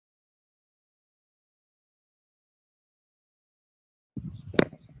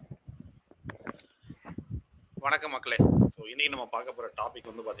வணக்கம் மக்களே. ஸோ இன்னைக்கு நம்ம பார்க்க போகிற டாபிக்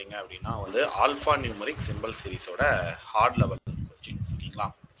வந்து பார்த்தீங்க அப்படின்னா வந்து alpha numeric simple சீரிஸோட heart level questions ஓகேங்களா.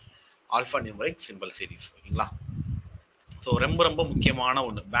 ஆல்ஃபா நியூமரிக் சிம்பிள் சீரிஸ் ஓகேங்களா. ஸோ ரொம்ப ரொம்ப முக்கியமான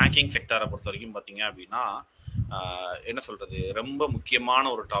ஒன்று பேங்கிங் செக்டாரை பொறுத்த வரைக்கும் பார்த்தீங்க அப்படின்னா என்ன சொல்றது, ரொம்ப முக்கியமான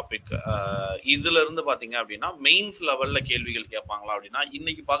ஒரு டாபிக். இதுல இருந்து பார்த்தீங்க அப்படின்னா மெயின்ஸ் லெவலில் கேள்விகள் கேட்பாங்களா அப்படின்னா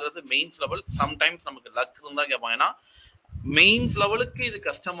இன்னைக்கு பார்க்குறது மெயின்ஸ் லெவல். சம்டைம்ஸ் நமக்கு லக் இருந்தால் கேட்பாங்க. ஏன்னா மெயின்ஸ் லெவலுக்கு இது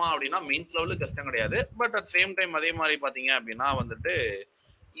கஷ்டமா அப்படின்னா மெயின்ஸ் லெவலுக்கு கஷ்டம் கிடையாது. பட் அட் சேம் டைம் அதே மாதிரி பாத்தீங்க அப்படின்னா வந்துட்டு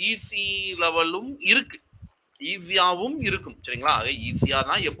ஈஸி லெவலும் இருக்கு, ஈஸியாவும் இருக்கும் சரிங்களா. அது ஈஸியா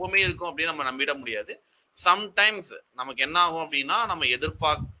தான் எப்பவுமே இருக்கும் அப்படின்னு நம்ம நம்பிட முடியாது. சம்டைம்ஸ் நமக்கு என்ன ஆகும் அப்படின்னா நம்ம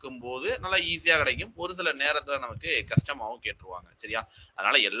எதிர்பார்க்கும் போது நல்லா ஈஸியா கிடைக்கும், ஒரு சில நேரத்துல நமக்கு கஷ்டமாவும் கேட்டுருவாங்க சரியா.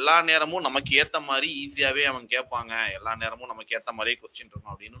 அதனால எல்லா நேரமும் நமக்கு ஏத்த மாதிரி ஈஸியாவே அவங்க கேட்பாங்க, எல்லா நேரமும் நமக்கு ஏத்த மாதிரியே கொஸ்டின்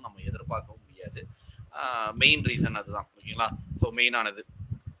இருக்கும் அப்படின்னு நம்ம எதிர்பார்க்கவும் முடியாது. மெயின் ரீசன் அதுதான் ஓகேங்களா. ஸோ மெயினானது.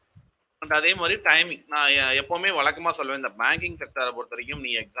 அண்ட் அதே மாதிரி டைமிங் நான் எப்பவுமே வழக்கமா சொல்லுவேன், இந்த பேங்கிங் செக்டாரை பொறுத்த வரைக்கும்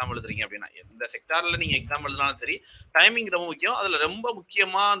நீங்க எக்ஸாம் எழுதுறீங்க அப்படின்னா எந்த செக்டார்ல நீங்க எக்ஸாம் எழுதினாலும் சரி டைமிங் ரொம்ப முக்கியம். அதுல ரொம்ப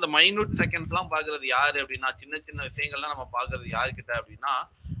முக்கியமா அந்த மைனூட் செகண்ட்ஸ் எல்லாம் பாக்குறது யாரு அப்படின்னா, சின்ன சின்ன விஷயங்கள்லாம் நம்ம பாக்குறது யாருக்கிட்ட அப்படின்னா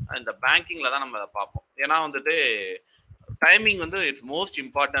இந்த பேங்கிங்ல தான் நம்ம அதை பார்ப்போம். ஏன்னா வந்துட்டு டைமிங் வந்து இட்ஸ் மோஸ்ட்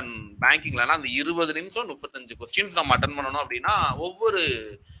இம்பார்ட்டன்ட் பேங்கிங்லனா. அந்த 20 நிமிஷம் 35 கொஸ்டின்ஸ் நம்ம அட்டன் பண்ணணும் அப்படின்னா ஒவ்வொரு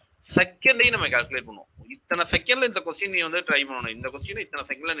செகண்டையும் நம்ம கால்குலேட் பண்ணுவோம். இத்தனை செகண்ட்ல இந்த கொஸ்டின் நீ வந்து ட்ரை பண்ணணும், இந்த கொஸ்டின் இத்தனை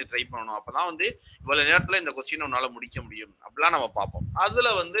செகண்ட்ல நீ ட்ரை பண்ணணும், அப்பதான் வந்து இவ்வளவு நேரத்துல இந்த கொஸ்டின் உன்னால முடிக்க முடியும் அப்படிலாம் நம்ம பார்ப்போம்.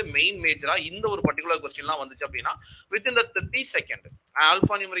 அதுல வந்து மெயின் மேஜரா இந்த ஒரு பர்டிகுலர் கொஸ்டின்லாம் வந்துச்சு அப்படின்னா within the 30 second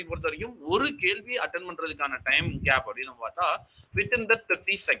alpha numeric பொறுத்த வரைக்கும் ஒரு கேள்வி அட்டன் பண்றதுக்கான டைம் கேப் அப்படின்னு நம்ம பார்த்தா வித்தின் த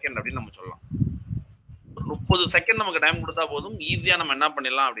 30 செகண்ட் அப்படின்னு நம்ம சொல்லலாம். 30 செகண்ட் நமக்கு டைம் கொடுத்தா போதும், ஈஸியா நம்ம என்ன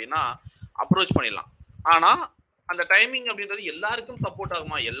பண்ணிடலாம் அப்படின்னா அப்ரோச் பண்ணிடலாம். ஆனா அந்த டைமிங் அப்படின்றது எல்லாருக்கும் சப்போர்ட்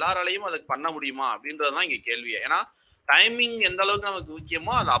ஆகுமா, எல்லாராலையும் அதுக்கு பண்ண முடியுமா அப்படின்றதுதான் இங்க கேள்வியே. ஏன்னா டைமிங் எந்த அளவுக்கு நமக்கு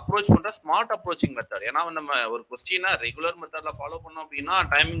முக்கியமோ அதை அப்ரோச் பண்ற ஸ்மார்ட் அப்ரோச்சிங் மெத்தட். ஏன்னா நம்ம ஒரு கொஸ்டினை ரெகுலர் மெத்தட்ல ஃபாலோ பண்ணோம் அப்படின்னா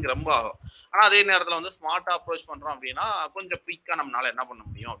டைமிங் ரொம்ப ஆகும். ஆனா அதே நேரத்துல வந்து ஸ்மார்ட்டா அப்ரோச் பண்றோம் அப்படின்னா கொஞ்சம் குயிக்கா நம்மளால என்ன பண்ண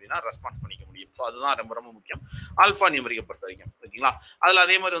முடியும் அப்படின்னா ரெஸ்பான்ஸ் பண்ணிக்க முடியும். ஸோ அதுதான் ரொம்ப ரொம்ப முக்கியம் ஆல்பா நியூமரிக்கை பொறுத்த வரைக்கும் ஓகேங்களா. அதுல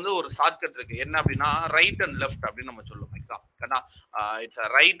அதே மாதிரி வந்து ஒரு ஷார்ட்கட் இருக்கு, என்ன அப்படின்னா ரைட் அண்ட் லெஃப்ட் அப்படின்னு நம்ம சொல்லுவோம் exam. It's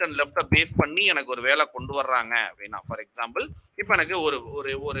right and லெஃப்ட base பண்ணி எனக்கு ஒரு வேலை கொண்டு வர்றாங்க அப்படின்னா, ஃபார் எக்ஸாம்பிள் இப்போ எனக்கு ஒரு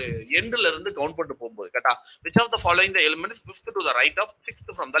ஒரு ஒரு எண்ட்ல இருந்து கவுண்ட் பண்ணிட்டு போகும்போது கேட்டா which of the following the element is fifth to the right of sixth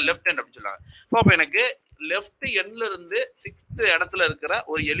from the left end அப்படின்னு சொல்லுவாங்க. ஸோ அப்போ எனக்கு லெஃப்ட் எண்ட்ல இருந்து சிக்ஸ்த் இடத்துல இருக்கிற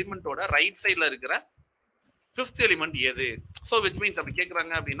ஒரு எலிமெண்டோட ரைட் சைட்ல இருக்கிற ஃபிஃப்த் எலிமெண்ட் எது. ஸோ விச் மீன்ஸ் அப்படி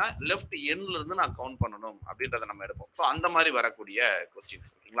கேட்குறாங்க அப்படின்னா லெஃப்ட் எண்ட்ல இருந்து நான் கவுண்ட் பண்ணணும் அப்படின்றத நம்ம எடுப்போம். ஸோ அந்த மாதிரி வரக்கூடிய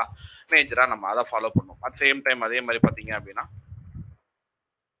கொஸ்டின்ஸ் ஓகேங்களா. மேஜரா நம்ம அதை ஃபாலோ பண்ணுவோம். அட் சேம் டைம் அதே மாதிரி பார்த்தீங்க அப்படின்னா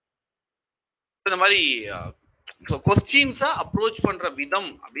இந்த மாதிரி கொஸ்டின்ஸை அப்ரோச் பண்ற விதம்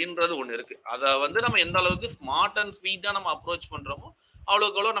அப்படின்றது ஒண்ணு இருக்கு. அதை வந்து நம்ம எந்த அளவுக்கு ஸ்மார்ட் அண்ட் ஸ்வீட்டா நம்ம அப்ரோச் பண்றோமோ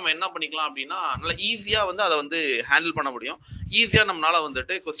அவ்வளோக்கு அவ்வளோ நம்ம என்ன பண்ணிக்கலாம் அப்படின்னா நல்லா ஈஸியா வந்து அதை வந்து ஹேண்டில் பண்ண முடியும். ஈஸியா நம்மளால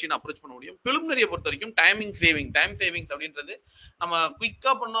வந்துட்டு கொஸ்டின் அப்ரோச் பண்ண முடியும். பிலிமினரியை பொறுத்த வரைக்கும் டைம் சேவிங்ஸ் அப்படின்றது நம்ம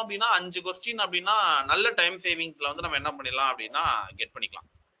குயிக்கா பண்ணோம் அப்படின்னா 5 கொஸ்டின் அப்படின்னா நல்ல டைம் சேவிங்ஸ்ல வந்து நம்ம என்ன பண்ணிடலாம் அப்படின்னா கெட் பண்ணிக்கலாம்.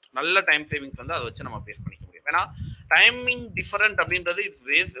 நல்ல டைம் சேவிங்ஸ் வந்து அதை வச்சு நம்ம பேஸ் பண்ணிக்க முடியும். ஏன்னா டைமிங் டிஃபரெண்ட் அப்படின்றது இட்ஸ்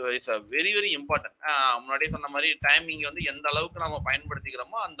வெரி வெரி இம்பார்ட்டன்ட். முன்னாடியே சொன்ன மாதிரி டைமிங் வந்து எந்த அளவுக்கு நம்ம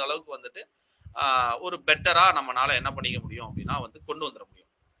பயன்படுத்திக்கிறோமோ அந்த அளவுக்கு வந்துட்டு ஒரு பெட்டரா நம்மளால என்ன பண்ணிக்க முடியும் அப்படின்னா வந்து கொண்டு வந்துட முடியும்.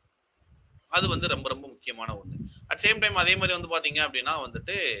 அது வந்து ரொம்ப ரொம்ப முக்கியமான ஒண்ணு. அட் சேம் டைம் அதே மாதிரி வந்து பாத்தீங்க அப்படின்னா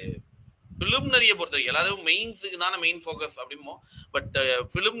வந்துட்டு பிலிமினரியை பொறுத்த வரைக்கும் எல்லாரும் மெயின்ஸுக்கு தானே மெயின் ஃபோக்கஸ் அப்படிமோ, பட்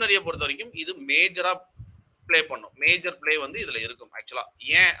பிலிமினரியை பொறுத்த வரைக்கும் இது மேஜரா பிளே பண்ணும். மேஜர் பிளே வந்து இதுல இருக்கும் ஆக்சுவலா.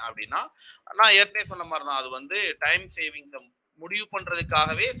 ஏன் அப்படின்னா நான் ஏற்கனவே சொன்ன மாதிரி தான், அது வந்து டைம் சேவிங் முடிவு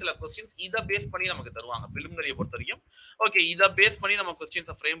பண்றதுக்காகவே சில கொஸ்டின்ஸ் இதை பேஸ் பண்ணி நமக்கு தருவாங்க பிலிமினரியை பொறுத்த வரைக்கும். ஓகே, இதை பேஸ் பண்ணி நம்ம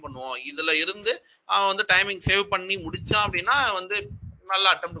கொஸ்டின்ஸை ஃப்ரேம் பண்ணுவோம், இதுல இருந்து அவன் வந்து டைமிங் சேவ் பண்ணி முடிச்சான் அப்படின்னா வந்து நல்ல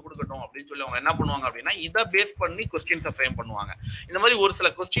அட்டெம்ப்ட் கொடுக்கட்டும் அப்படின்னு சொல்லி அவங்க என்ன பண்ணுவாங்க அப்படின்னா இதை பேஸ் பண்ணி கொஸ்டின்ஸை ஃப்ரேம் பண்ணுவாங்க. இந்த மாதிரி ஒரு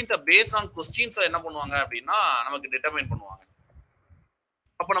சில கொஸ்டின்ஸை பேஸ் ஆன் கொஸ்டின்ஸை என்ன பண்ணுவாங்க அப்படின்னா நமக்கு டிட்டர்மைன் பண்ணுவாங்க.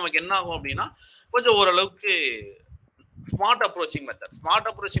 அப்ப நமக்கு என்ன ஆகும் அப்படின்னா கொஞ்சம் ஓரளவுக்கு ஸ்மார்ட் அப்ரோச்சிங்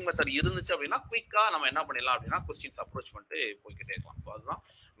மெத்தட் இருந்துச்சு அப்படின்னா குயிக்கா நம்ம என்ன பண்ணிடலாம் அப்படின்னா கொஸ்டின்ஸ் அப்ரோச் பண்ணிட்டு போய்கிட்டே இருக்கலாம். ஸோ அதுதான்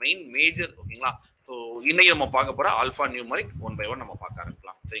மெயின் மேஜர் ஓகேங்களா. ஸோ இன்னைக்கு நம்ம பார்க்க போற ஆல்ஃபா நியூமரிக் 1 by 1 நம்ம பார்க்க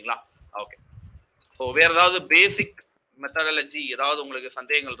ஆரம்பிக்கலாம் சரிங்களா. ஓகே, ஸோ வேற ஏதாவது பேசிக் மெத்தடாலஜி ஏதாவது உங்களுக்கு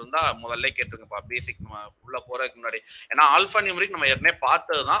சந்தேகங்கள் இருந்தா முதல்ல கேட்டுருங்கப்பா. பேசிக் நம்ம உள்ள போறதுக்கு முன்னாடி, ஏன்னா ஆல்ஃபா நியூமரிக் நம்ம ஏற்கனவே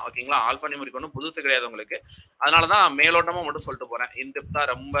பார்த்தது தான் ஓகேங்களா. ஆல்ஃபா நியூமரிக் ஒன்றும் புதுசு கிடையாது உங்களுக்கு. அதனாலதான் மேலோட்டமா மட்டும் சொல்லிட்டு போறேன். இன்டெப்தா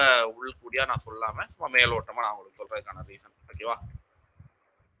ரொம்ப உள்கூடியா நான் சொல்லாம சும்மா மேலோட்டமா நான் உங்களுக்கு சொல்றதுக்கான ரீசன் ஓகேவா.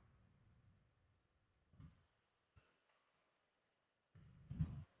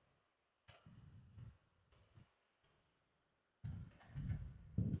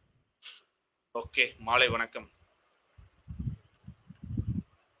 ஓகே, மாலை வணக்கம்.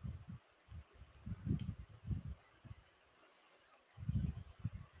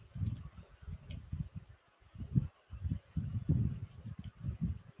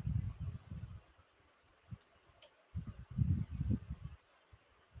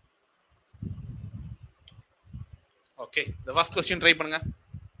 Okay, the first question try பண்ணுங்க.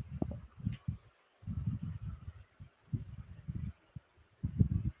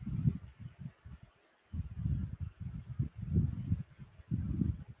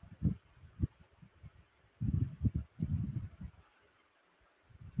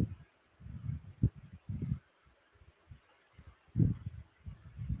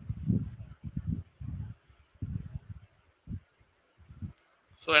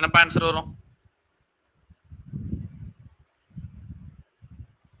 ஸோ என்னப்பா ஆன்சர் வரும்?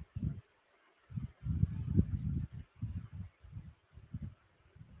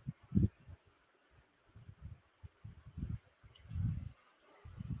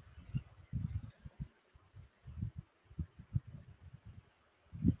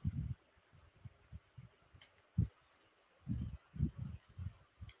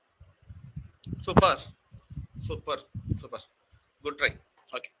 Super super super, good try.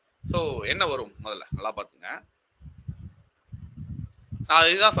 Okay, so என்ன வரும் முதல்ல நல்லா பார்த்துங்க. நான்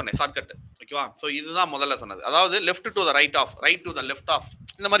இதுதான் சொன்னேன் ஷார்ட்கட். ஓகேவா? ஸோ இதுதான் முதல்ல சொன்னது. அதாவது left to the right of, right to the left of,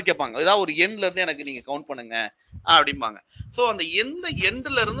 இந்த மாதிரி கேட்பாங்க. ஏதாவது ஒரு எண்ட்ல இருந்து எனக்கு நீங்க கவுண்ட் பண்ணுங்க அப்படிம்பாங்க. ஸோ அந்த எந்த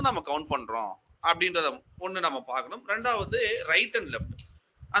எண்ட்ல இருந்து நம்ம கவுண்ட் பண்றோம் அப்படின்றத ஒண்ணு நம்ம பார்க்கணும். ரெண்டாவது ரைட் அண்ட் லெஃப்ட்,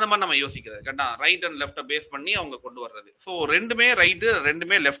 அந்த மாதிரி நம்ம யோசிக்கிறது. கரெக்டா? ரைட் அண்ட் லெஃப்ட்டை பேஸ் பண்ணி அவங்க கொண்டு வர்றது. ஸோ ரெண்டுமே ரைட்டு,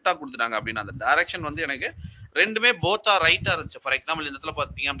 ரெண்டுமே லெஃப்டா கொடுத்துட்டாங்க அப்படின்னா அந்த டைரக்ஷன் வந்து எனக்கு ரெண்டுமே போத்தா ரைட்டா இருந்துச்சு. ஃபார் எக்ஸாம்பிள் இந்த இடத்துல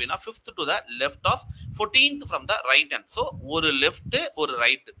பாத்தீங்க அப்படின்னா 5th to the left of 14th from the right hand. So ஒரு லெஃப்ட் ஒரு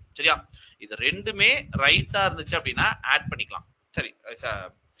ரைட். சரியா? இது ரெண்டுமே ரைட்டா இருந்துச்சு அப்படின்னா ஆட் பண்ணிக்கலாம். சரி,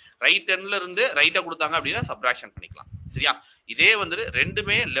 ரைட் ஹேண்ட்ல இருந்து ரைட்டா கொடுத்தாங்க அப்படின்னா சப்ட்ராக்ஷன் பண்ணிக்கலாம். சரியா? இதே வந்து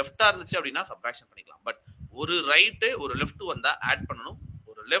ரெண்டுமே லெஃப்டா இருந்துச்சு அப்படின்னா சப்ட்ராக்ஷன் பண்ணிக்கலாம். பட் ஒரு ரைட்டு ஒரு லெஃப்ட் வந்தா ஆட் பண்ணணும்,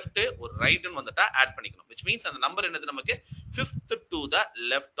 ஒரு லெஃப்ட் ஒரு ரைட்னு வந்துட்டா ஆட் பண்ணிக்கணும். which means அந்த நம்பர் என்னது நமக்கு 5th to the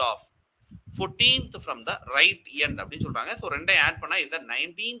left of 14th from the right end அப்படின்னு சொல்றாங்க. சோ ரெண்டையும் ஆட் பண்ணா is the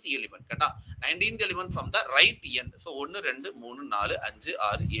 19th element. கரெக்ட்டா? 19th element from the right end. So 1 2 3 4 5 6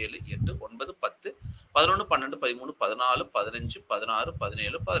 7 8 9 10 11 12 13 14 15 16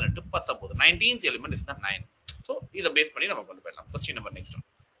 17 18 19. 19th element is the 9. So இத base பண்ணி நம்ம கொண்டு போயிடலாம். Question number next one.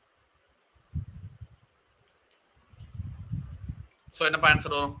 So என்னப்பா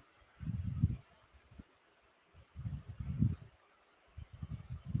ஆன்சர் வரும்?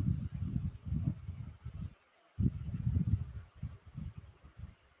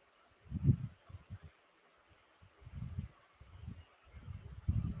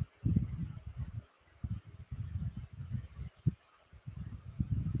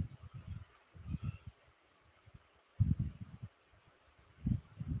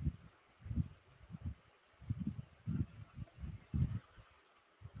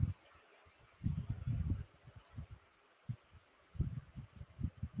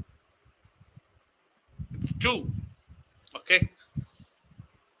 It's 2. Okay.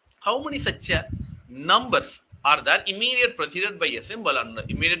 How many such numbers are there immediate preceded by a symbol and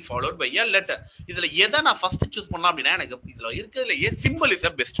immediate followed by a letter? இதுல எதை நான் ஃபர்ஸ்ட் சூஸ் பண்ணலாம் அப்படின்னா எனக்கு இதுல இருக்கிறதுலயே simple is the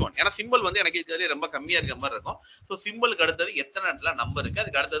best one. ஏன்னா சிம்பிள் வந்து எனக்கு இருக்கிறதுல ரொம்ப கம்மியா இருக்க மாதிரி இருக்கும். ஸோ சிம்பிளுக்கு அடுத்தது எத்தனை இடத்துல நம்பர் இருக்கு,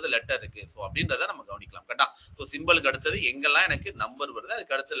 அதுக்கு அடுத்தது லெட்டர் இருக்கு. ஸோ அப்படின்றத நம்ம கவனிக்கலாம். கரெக்டா? ஸோ சிம்பிளுக்கு அடுத்தது எங்கெல்லாம் எனக்கு நம்பர் வருது,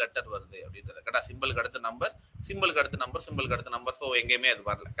 அதுக்கு அடுத்து லெட்டர் வருது அப்படின்றது. கரெக்டா? சிம்பிளுக்கு அடுத்த நம்பர், சிம்பிளுக்கு அடுத்த நம்பர், சிம்பிளுக்கு அடுத்த நம்பர். ஸோ எங்கேயுமே அது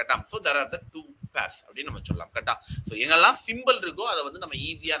வரல. கரெக்டா? So there are the two purse அப்படின்னு நம்ம சொல்லலாம். கரெக்டா? ஸோ எங்கெல்லாம் சிம்பிள் இருக்கோ அதை வந்து நம்ம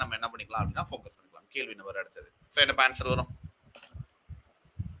ஈஸியா நம்ம என்ன பண்ணிக்கலாம் அப்படின்னா ஃபோக்கஸ் பண்ணிக்கலாம். கேள்வி நம்பர் அடுத்தது. சோ என்ன ஆன்சர் வரும்?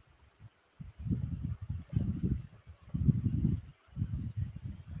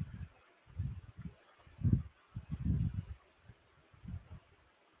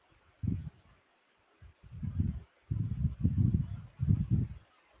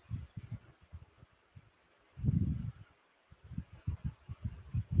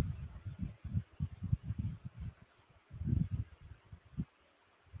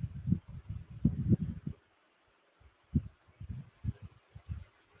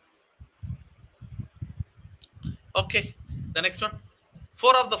 Okay, the next one.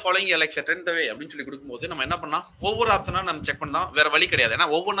 4 of the following are like set in the way அப்படின்னு சொல்லி கொடுக்கும்போது நம்ம என்ன பண்ணலாம், ஒவ்வொரு ஆப்ஷனா நம்ம செக் பண்ணலாம். வேற வழி கிடையாது. ஏன்னா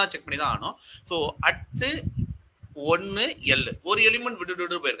ஒவ்வொன்றா செக் பண்ணி தான் ஆகணும். ஸோ அட்டு 1 L ஒரு எலிமெண்ட்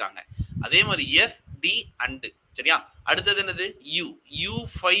விட்டு போயிருக்காங்க. அதே மாதிரி எஸ் டி அண்டு. சரியா? அடுத்தது என்னது யூ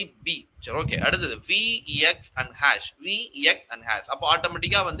U5B. சரி, ஓகே. அடுத்தது VX and hash VX and hash. அப்போ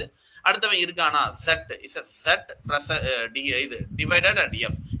ஆட்டோமேட்டிக்கா வந்து அடுத்தவன் இருக்கானா செட் இஸ் a set இது டிவைடட் அண்ட்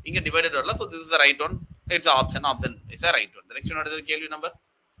எஃப். இங்க டிவைடட் வரல. So this is the right one. It's an option. Option is a right one. The next one is the கேள்வி number.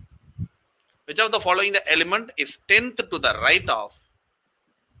 Which of the following the element is 10th to the right of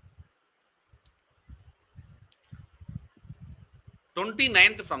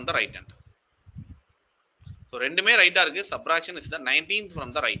 29th from the right hand? So ரெண்டுமே ரைட்டா இருக்கு. Subtraction is the 19th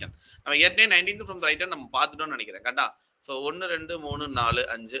from the right hand. நம்ம ஏற்கனவே 19th from the right hand நம்ம பார்த்துட்டோம்னு நினைக்கிறேன். கரெக்ட்டா? So 1 2 3 4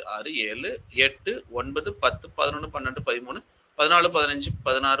 5 6 7 8 9 10 11 12 13 14 15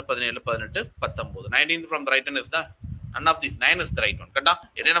 16 17 18 19 19th from the right hand is the none of these 9 is the right one. கரெக்டா?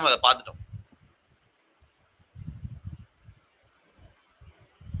 என்ன நம்ம அதை பார்த்துட்டோம்.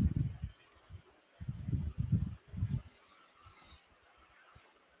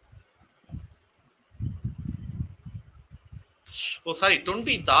 ஓ சாரி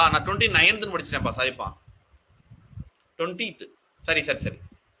 20th நான் 29th முடிச்சிட்டேன்ப்பா. சாரிப்பா 20th. சரி சரி சரி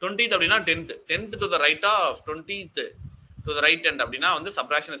 20th அப்படின்னா 10th 10th to the right of 20th to the right hand அப்படின்னா வந்து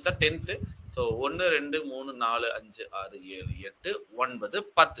subtraction is the 10th. So 1 2 3 4 5 6 7 8 9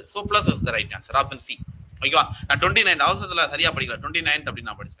 10. So plus is the right answer option C. ஓகேவா? நான் 29 அவசரத்தில் சரியா படிக்கல. 29th அப்படின்னு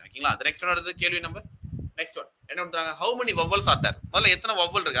நான் படிச்சிட்டேன். ஓகேங்களா? நெக்ஸ்ட் ஒன் அடுத்து கேள்வி நம்பர் நெக்ஸ்ட் ஒன் என்ன பண்றாங்க? ஹவு மெனி வவல்ஸ் ஆர் தேர்? முதல்ல எத்தனை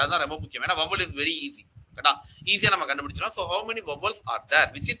வவல் இருக்கு அதுதான் ரொம்ப முக்கியம். ஏன்னா வவல் இஸ் வெரி ஈஸி. கரெக்டா? ஈஸியா நம்ம கண்டுபிடிச்சிடலாம். So how many vowels R there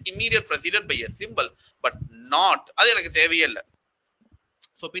which is immediate ப்ரெசிடெட் by a simple but not. அது எனக்கு தேவையே இல்லை.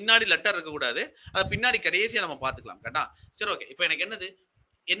 ஸோ பின்னாடி லெட்டர் இருக்கக்கூடாது. அதை பின்னாடி கடைசியா நம்ம பார்த்துக்கலாம். கரெக்டா? சரி ஓகே. இப்போ எனக்கு என்னது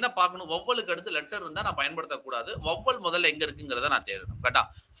என்ன பார்க்கணும்? வவ்வலுக்கு அடுத்து லெட்டர் இருந்தா நான் பயன்படுத்தக்கூடாது. வவ்வல் முதல்ல எங்க இருக்குங்கிறத நான் தேடணும். கரெக்டா?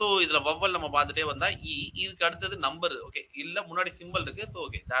 சோ இதுல வவ்வல் நம்ம பார்த்துட்டே வந்தா இ, இதுக்கு அடுத்தது நம்பர். ஓகே, இல்ல முன்னாடி சிம்பிள் இருக்கு. சோ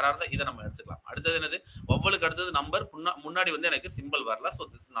ஓகே, தாராளமா இதை நம்ம எடுத்துக்கலாம். அடுத்தது என்னது? வவ்வலுக்கு அடுத்தது நம்பர், முன்னாடி வந்து எனக்கு சிம்பிள் வரல. So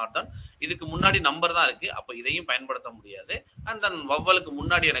this not done. இதுக்கு முன்னாடி நம்பர் தான் இருக்கு. அப்ப இதையும் பயன்படுத்த முடியாது. அண்ட் தென் வவ்வலுக்கு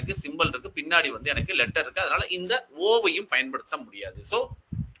முன்னாடி எனக்கு சிம்பிள் இருக்கு, பின்னாடி வந்து எனக்கு லெட்டர் இருக்கு. அதனால இந்த ஓவையும் பயன்படுத்த முடியாது. So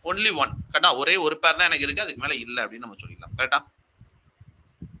only one. கரெக்டா? ஒரே ஒரு பேர் தான் எனக்கு இருக்கு, அதுக்கு மேல இல்ல அப்படின்னு நம்ம சொல்லிக்கலாம். கரெக்டா?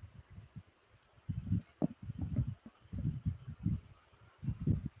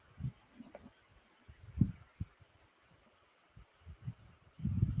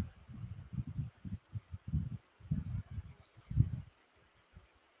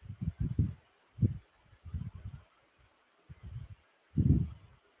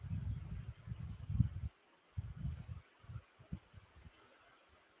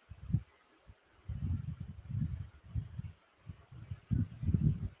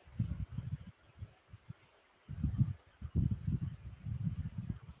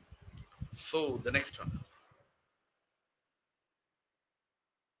 So the next one.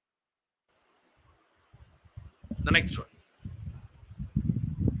 The next one.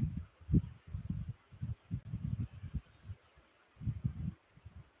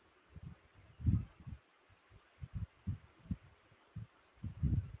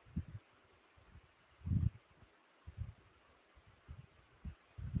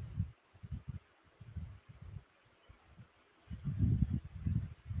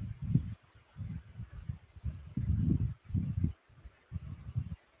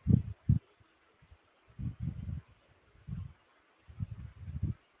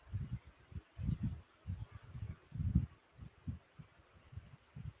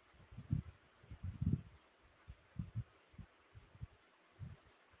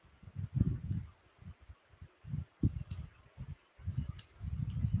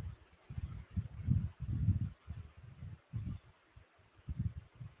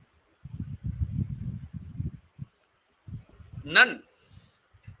 None.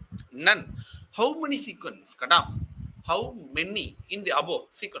 None. How many sequence? Kadam. How many in the above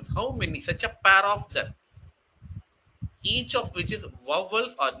sequence? How many? Such a pair of them. Each of which is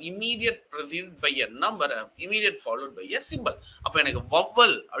vowels are immediate preceded by a number, immediate followed by a symbol. அப்ப எனக்கு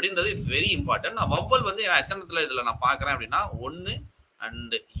vowel அப்படின்றது it's very important. நான் vowel வந்து எத்தனத்துல இதுல நான் பாக்குறேன் அப்படின்னா 1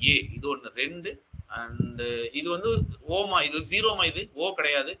 and ஏ, இது ஒன்று 2 அண்ட் இது வந்து ஓமா, இது ஜீரோமா, இது ஓ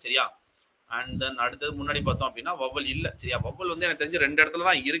கிடையாது. சரியா? அண்ட் தென் அடுத்தது முன்னாடி பார்த்தோம் அப்படின்னா வவ்வல் இல்ல. சரியா? வவ்வல் வந்து எனக்கு தெரிஞ்சு 2 இடத்துல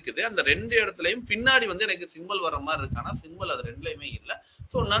தான் இருக்குது. அந்த 2 இடத்துலயும் பின்னாடி வந்து எனக்கு சிம்பிள் வர மாதிரி இருக்கு. ஆனா சிம்பிள் அது ரெண்டுலயுமே இல்ல.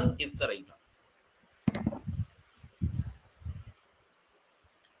 So none is the right.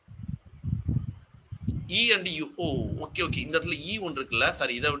 E and you. O okay okay. இந்த இடத்துல இ ஒன்று இருக்குல்ல.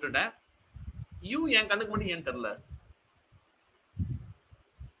 சரி, இதை விட்டுட்டேன். யூ என் கண்ணுக்கு மட்டும் ஏன் தெரியல?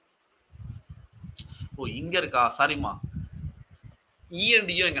 ஓ இங்க இருக்கா? சாரிமா. இ அண்ட்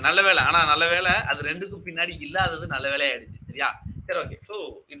யூ எங்க. நல்ல வேலை. ஆனா நல்ல வேலை அது ரெண்டுக்கும் பின்னாடி இல்லாதது நல்ல வேலை ஆயிடுச்சு. சரியா? சரி okay. So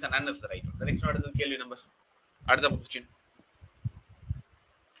it's none is the right. Next அடுத்த கேள்வி நம்பர். அடுத்த question.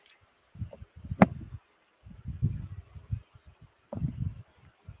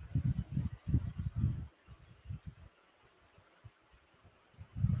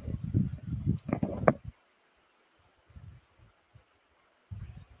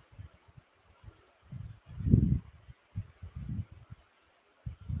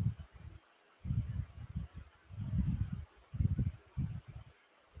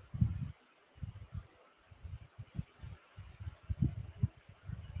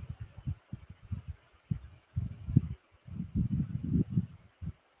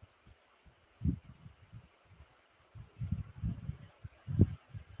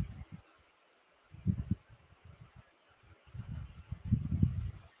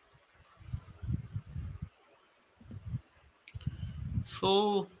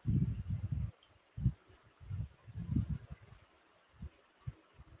 So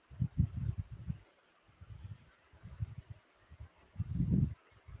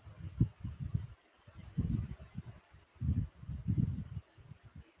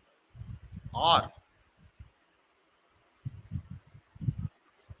R.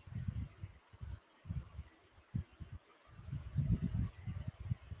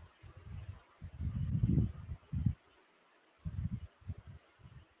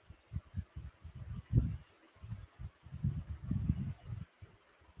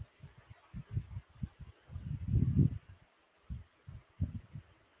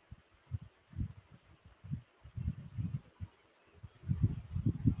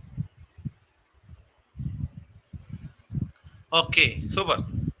 Okay, super.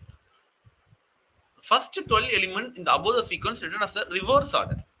 First 12 element in the above the sequence written as the reverse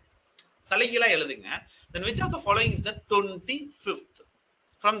order. தலைகீழா எழுதுங்க. Then which of the following is the 25th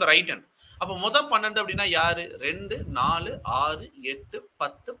from the right hand? அப்ப முத 12 அப்படின்னா யாரு? 2 4 6 8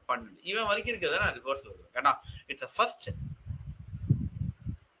 10 12 இவன் வரைக்கும் இருக்கிறத நான் ரிவர்ஸ் எழுதுறேன். ஏன்னா it's a first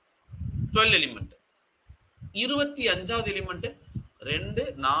 12 element. 25வது element 2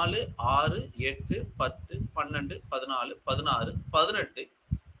 4 6 8 10 12 14 16 18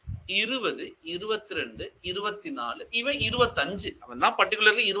 20 22 24 இவன் 25 அவன் தான்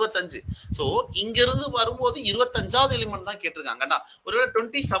பர்டிகுலர்லி 25. சோ இங்க இருந்து வரும்போது 25வது எலிமெண்ட் தான் கேட்டிருக்காங்கடா. ஒருவேளை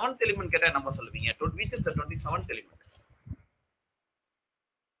 27th எலிமெண்ட் கேட்டா நம்ம சொல்லுவீங்க? which is the 27th element?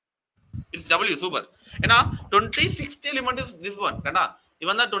 It's W. Super. ஏன்னா 26th element is this one. கண்டா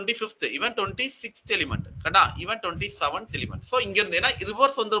இவன் தான் 25th, இவன் 26th element. கண்டா இவன் 27th element. சோ இங்க இருந்து ஏன்னா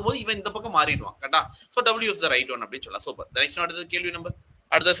ரிவர்ஸ் வந்துரும்போது இவன் இந்த பக்கம் மாறிடுவான். கண்டா so W is the right one அப்படி சொல்லலாம். சூப்பர். நெக்ஸ்ட் அடுத்த கேள்வி நம்பர்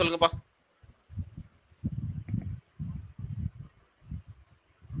அடுத்த சொல்லுங்கப்பா.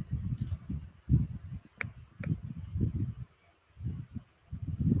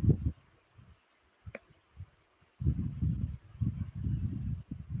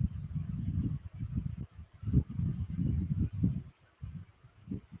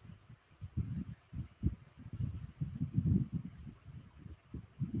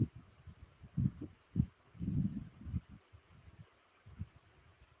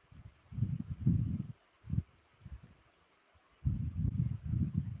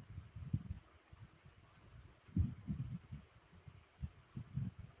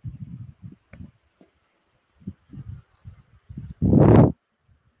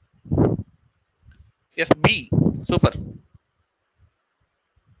 S B. சூப்பர்.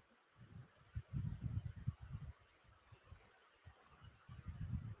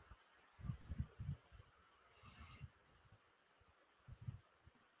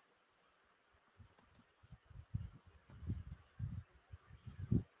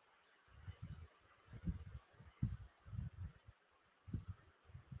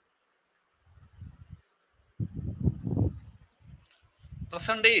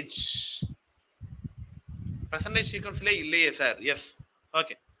 percentage சீக்வன்ஸ்ல இல்லையே சார். எஸ்.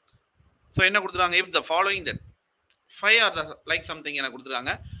 ஓகே. சோ என்ன கொடுத்துருக்காங்க? if the following that 5 are the like something எனக்கு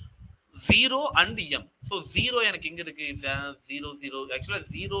கொடுத்துருக்காங்க 0 and m. சோ 0 எனக்கு எங்க இருக்கு? 0 0 ஆக்சுவலா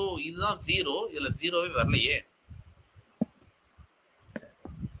 0 இதுதான் 0. இதுல 0வே வரலையே.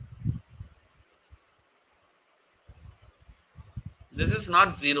 this is not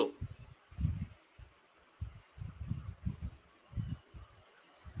 0.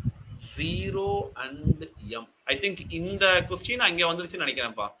 0 and m. I think இந்த கொஸ்டின் அங்க வந்துருச்சுன்னு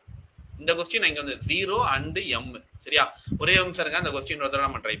நினைக்கிறேன்ப்பா. இந்த கொஸ்டின் அங்க வந்து 0 and m. சரியா? ஒரே ஒரு நிமிஷம் இருங்க. அந்த கொஸ்டின் ஒரு தடவை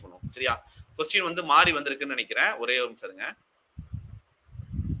நம்ம ட்ரை பண்ணுவோம். சரியா? கொஸ்டின் வந்து மாறி வந்திருக்குன்னு நினைக்கிறேன். ஒரே ஒரு நிமிஷம் இருங்க.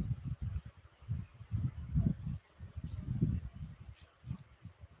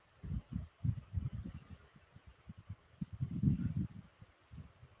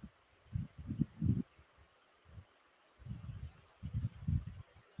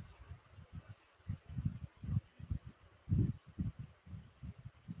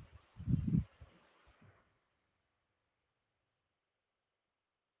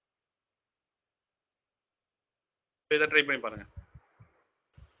 இதை ட்ரை பண்ணி பாருங்க.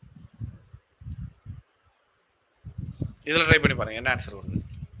 இதுல ட்ரை பண்ணி பாருங்க என்ன ஆன்சர் வருது.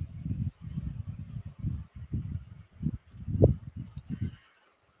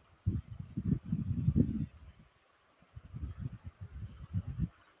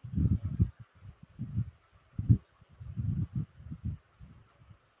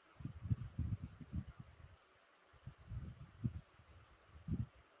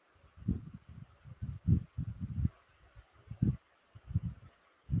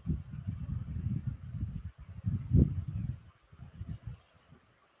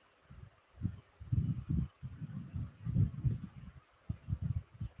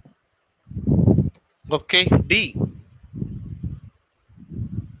 Okay, D.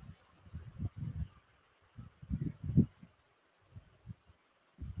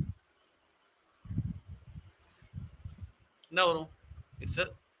 என்ன வரும்? இட்ஸ்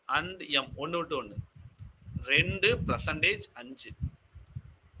அண்ட் எம் ஒன்று விட்டு ஒன்று 2% 5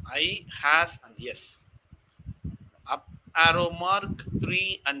 I has and yes up arrow mark 3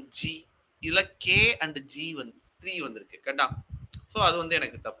 and G இதுல K and G வந்து 3 வந்திருக்கு கரெக்டா? ஸோ அது வந்து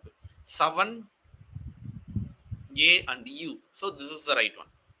எனக்கு தப்பு. 7 A and U. So this is the right one.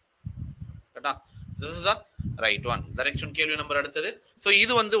 கரெக்டா? This is the right one. The next one கேள்வி நம்பர் அடுத்தது. ஸோ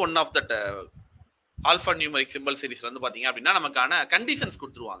இது வந்து one of that alpha numeric simple series வந்து பாத்தீங்க அப்படின்னா நமக்கான கண்டிஷன்ஸ்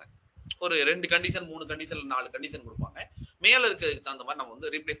கொடுத்துருவாங்க. ஒரு 2 கண்டிஷன் 3 கண்டிஷன் 4 கண்டிஷன் கொடுப்பாங்க. மேல இருக்கிறதுக்கு தகுந்த மாதிரி நம்ம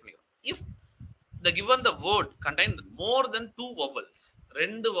வந்து ரீப்ளேஸ் பண்ணிக்கிறோம். If the given the word contained more than 2 vowels,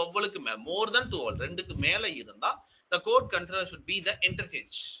 2 vowelக்கு மேல more than 2 vowel 2க்கு மேல இருந்தா the code considered should be the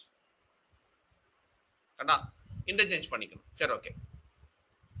interchange. கரெக்ட்டா? interchange பண்ணிக்கணும். சரி okay.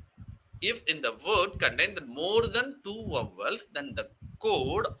 If in the word contained more than 2 vowels, then the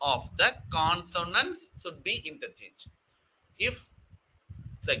code of the consonants should be interchanged. If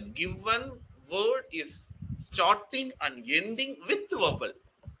the given word is starting and ending with vowel,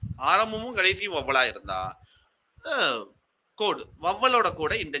 ஆரம்பமும் கடைசியும் வவ்வலா இருந்தா கோடு வவ்வலோட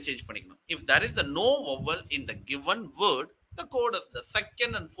கோடை interchange பண்ணிக்கணும். If there is the no vowel in the given word, the code of the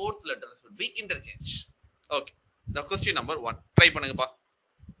second and fourth letter should be interchanged. Okay, the question number 1 try பண்ணுங்கப்பா.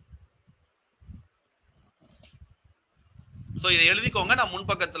 So இதை எழுதிக்கோங்க. நான்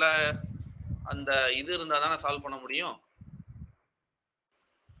முன்பக்கத்துல அந்த இது இருந்தா தானே சால்வ் பண்ண முடியும்.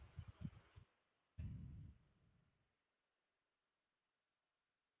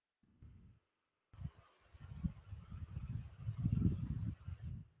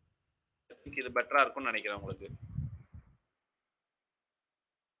 இது பெட்டரா இருக்கும்னு நினைக்கிறேன் உங்களுக்கு.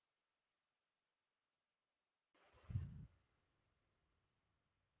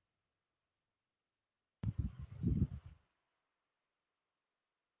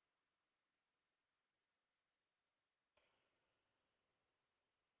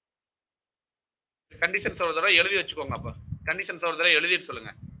 கண்டிஷன்ஸ் ஒரு தடவை எழுதி வச்சுக்கோங்க. அப்ப கண்டிஷன்ஸ் ஒரு தடவை எழுதிட்டு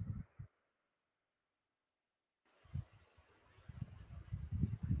சொல்லுங்க.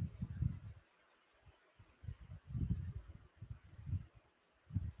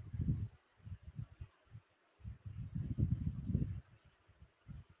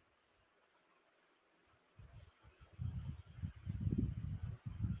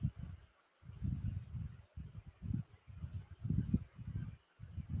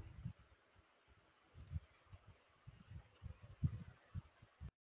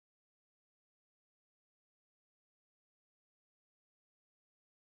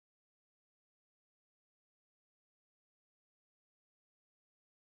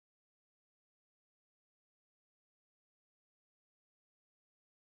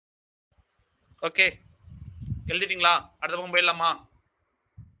 ஓகே, எழுதிட்டீங்களா? அடுத்த பக்கம் போயிடலாமா?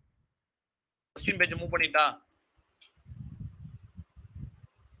 கொஸ்டின் பேஜ் மூவ் பண்ணிட்டா?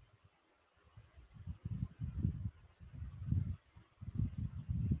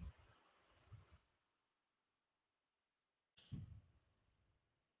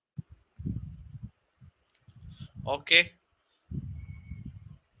 Okay,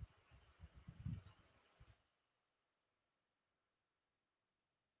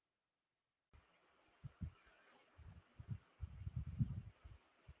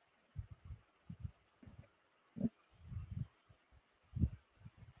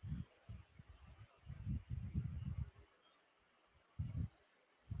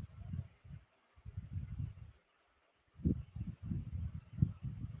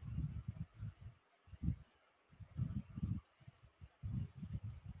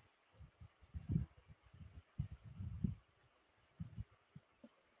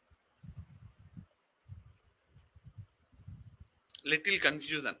 little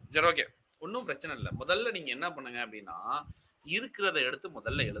confusion. சரி ஓகே, ஒன்றும் பிரச்சனை இல்லை. முதல்ல நீங்க என்ன பண்ணுங்க அப்படின்னா இருக்கிறத எடுத்து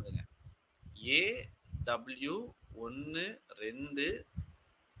முதல்ல எழுதுங்க. A W 1 2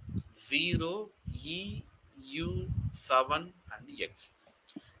 0 E you 7 and X.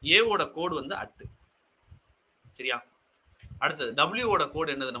 ஏவோட கோடு வந்து அட்டு. சரியா? அடுத்தது டபிள்யூவோட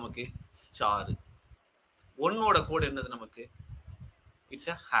கோடு என்னது நமக்கு? ஸ்டார். 1ஓட கோடு என்னது நமக்கு?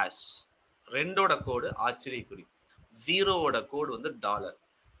 It's a hash. 2ஓட கோடு ஆச்சரியக்குறி. 0ஓட கோடு வந்து டாலர்.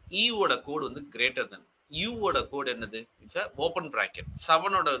 ஈவோட கோடு வந்து கிரேட்டர் தென். யூவோட கோடு என்னது? It's open bracket.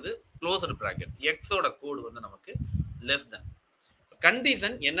 7ஓடது closed bracket. எக்ஸோட கோடு வந்து நமக்கு லெஸ் தென்.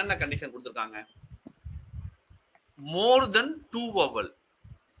 கண்டிஷன் என்னென்ன கண்டிஷன் கொடுத்துருக்காங்க? மோர் தென் 2 vowel.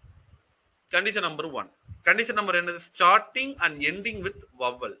 Condition number 1. Condition number என்னது? Starting and ending with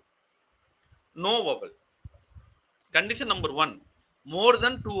vowel. No vowel. Condition number 1 more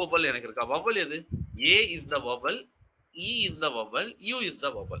than 2 vowel எனக்கு இருக்கா. vowel எது? A is the vowel, E is the vowel, U is the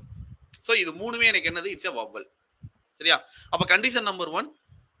vowel. so இது மூணுமே எனக்கு என்னது? It's a vowel. சரியா? அப்ப condition number 1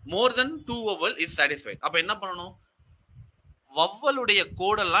 more than 2 vowel is satisfied. அப்ப என்ன பண்ணணும்? வவ்வலுடைய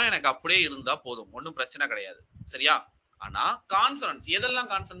கோடெல்லாம் எனக்கு அப்படியே இருந்தா போதும், ஒன்றும் பிரச்சனை கிடையாது. சரியா? ஆனா கான்சனன்ஸ் எதெல்லாம்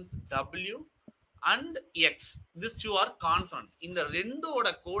consonants? W and X, this two are consonants. இந்த ரெண்டோட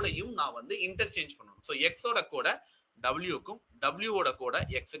கோடையும் நான் வந்து இன்டர்சேஞ்ச் பண்ணணும். ஸோ எக்ஸோட கோடை டபிள்யூக்கும் டபிள்யூவோட கோடை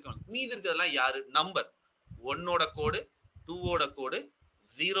எக்ஸுக்கும். மீதி இருக்கிறதெல்லாம் யாரு? Number. 1ஓட code, 2ஓட code,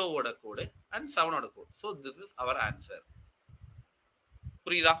 0ஓட code and 7ஓட code. So this is our answer.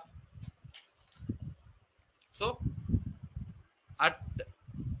 புரியுதா? So at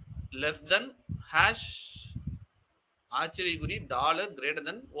less than hash ஆச்சரியக்குறி dollar greater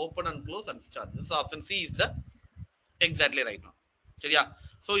than open and close and star. This option C is the exactly right one. சரியா?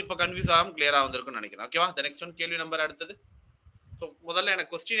 So இப்போ confuse ஆகாம கிளியரா வந்திருக்கும்னு நினைக்கிறேன். ஓகேவா? The next one கேள்வி number அடுத்தது. So முதல்ல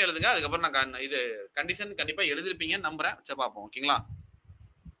எனக்கு கொஸ்டின் எழுதுங்க, அதுக்கப்புறம் நான் இது கண்டிஷன் கண்டிப்பா எழுதிருப்பீங்கன்னு நம்புறேன். சரி பார்ப்போம். ஓகேங்களா?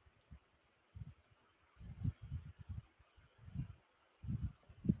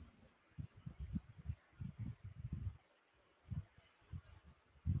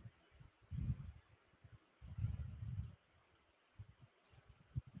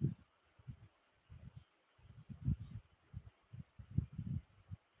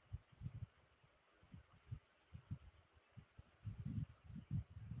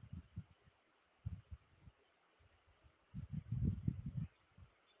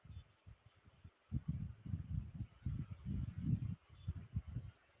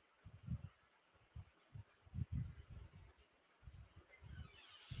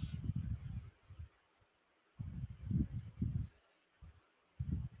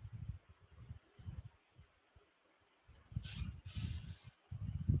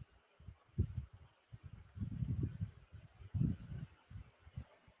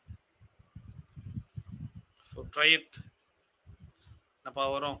 So try it. என்னப்பா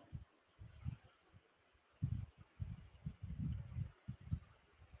வரும்?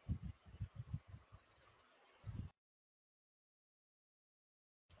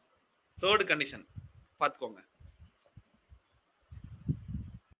 தேர்ட் கண்டிஷன் பார்த்துக்கோங்க.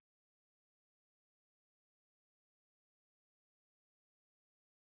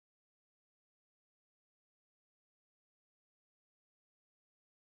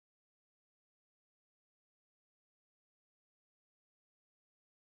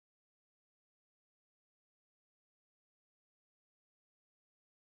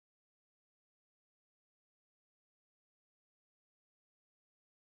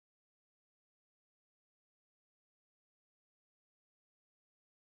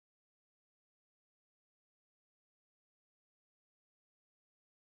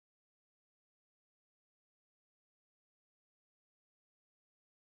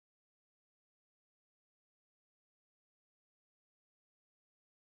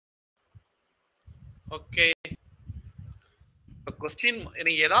 ஓகே, கொஸ்டின்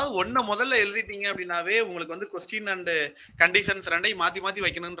நீங்க ஏதாவது ஒன்ன முதல்ல எழுதிட்டீங்க அப்படின்னாவே உங்களுக்கு வந்து கொஸ்டின் அண்ட் கண்டிஷன்ஸ் ரெண்டையும் மாத்தி மாத்தி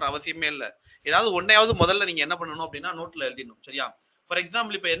வைக்கணும்ன்ற அவசியமே இல்லை. ஏதாவது ஒன்னையாவது முதல்ல நீங்க என்ன பண்ணணும் அப்படின்னா நோட்ல எழுதிடணும். சரியா? ஃபார்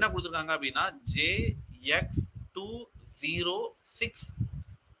எக்ஸாம்பிள் இப்ப என்ன கொடுத்துருக்காங்க அப்படின்னா JX206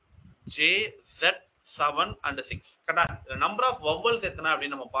 JZ7 and 6. கரெக்டா? நம்பர் ஆஃப் வவ்வல்ஸ் எத்தனை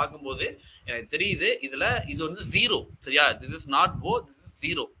அப்படின்னு நம்ம பார்க்கும்போது எனக்கு தெரியுது இதுல இது வந்து 0. சரியா? This is not O, this is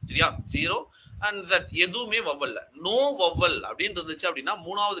 0. சரியா? 0 அண்ட் தட் எதுவுமே வவ்வல். நோ வவ்வல் அப்படின்னு இருந்துச்சு அப்படின்னா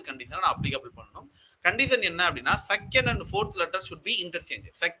மூணாவது கண்டிஷனை நான் அப்ளிகபிள் பண்ணணும். கண்டிஷன் என்ன அப்படின்னா second and fourth letter should be interchange.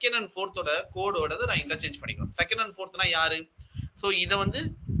 Second and ஃபோர்த்தோட கோடோட நான் இன்டர்சேஞ்ச் பண்ணிக்கணும். செகண்ட் அண்ட் ஃபோர்த்னா யாரு? ஸோ இதை வந்து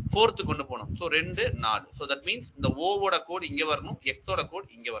ஃபோர்த்து கொண்டு போகணும். ஸோ 2 4. ஸோ தட் மீன்ஸ் இந்த ஓவோட கோட் இங்க வரணும், எக்ஸோட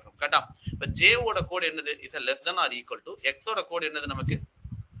கோட் இங்க வரணும். கரெக்டா? இப்போ ஜேவோட கோட் என்னது? Is a less than or equal to. எக்ஸோட கோட் என்னது நமக்கு?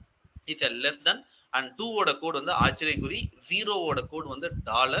 Is a less than. And 2ஓட code வந்து ஆச்சரியக்குறி, 0ஓட கோட் வந்து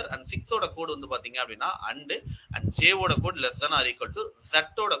டாலர் அண்ட் 6ஓட கோட் வந்து பாத்தீங்க அப்படின்னா and ஜேவோட code less than or equal to.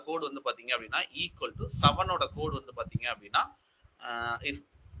 ஜெட்டோட code வந்து பாத்தீங்க அப்படின்னா ஈக்குவல் டு. 7ஓட கோட் வந்து பாத்தீங்க அப்படின்னா is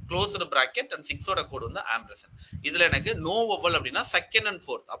closed bracket and 6ஓட code வந்து ஆம்பர்சன். இதுல எனக்கு நோ வவல் அப்படின்னா செகண்ட் அண்ட்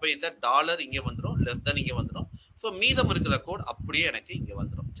ஃபோர்த். அப்ப இது டாலர் இங்க வந்துடும், லெஸ் தென் இங்க வந்துடும். ஸோ மீதம் இருக்கிற கோட் அப்படியே எனக்கு இங்க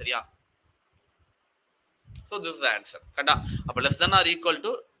வந்துடும். சரியா? So this is answer. கரெக்டா? அப்ப less than R equal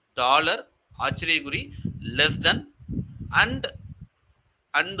to dollar ஆச்சரியக்குறி less then and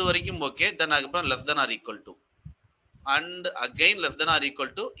வரைக்கும் ஓகே. தென் அதுக்கப்புறம் less than R equal to and again less than or equal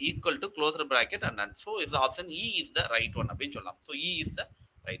to closed bracket and so is the option E is the right one அப்படின்னு சொல்லலாம். So E is the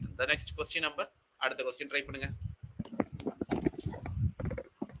right one. The next question number, அடுத்த question try பண்ணுங்க.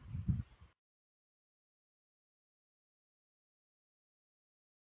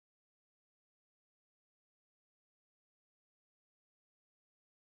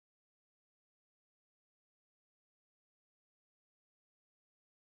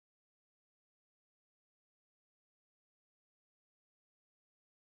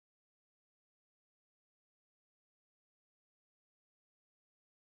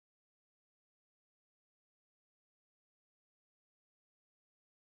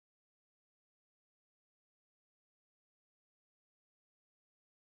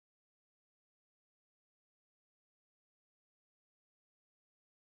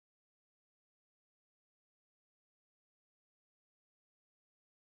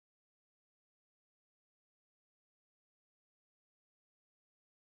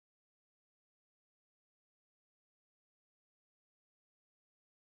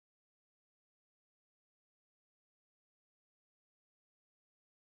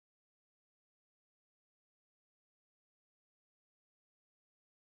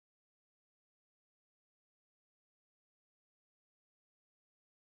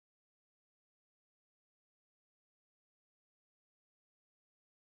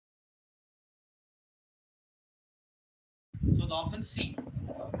 the option C.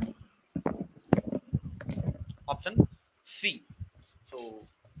 Option C. So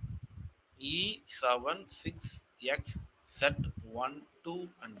E76XZ12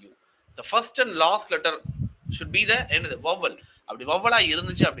 and U. The first and last letter should be the என்னது vowel. அப்படி vowel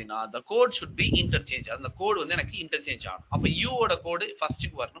இருந்துச்சு அப்படின்னா the code should be interchange. அந்த code வந்து எனக்கு interchange ஆகும். அப்ப U ஓட கோட்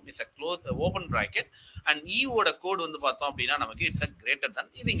ஃபர்ஸ்ட்க்கு வரணும். Is a close open bracket and E ஓட கோட் வந்து பார்த்தோம் அப்படின்னா நமக்கு இட்ஸ் a greater than.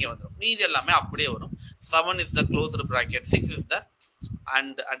 இது இங்க வந்துரும். மீதி எல்லாமே அப்படியே வரும். 7 is the closed bracket, 6 is the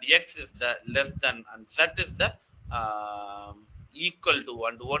and X is the less than and Z is the equal to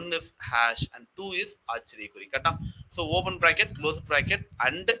and 1 is hash and 2 is ஆச்சரியக்குறி கரெக்ட்டா. so open bracket close bracket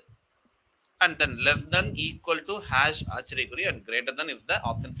and then less than equal to hash ஆச்சரியக்குறி and greater than is the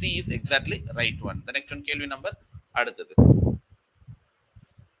option C is exactly right one. The next one கேள்வி number அடுத்தது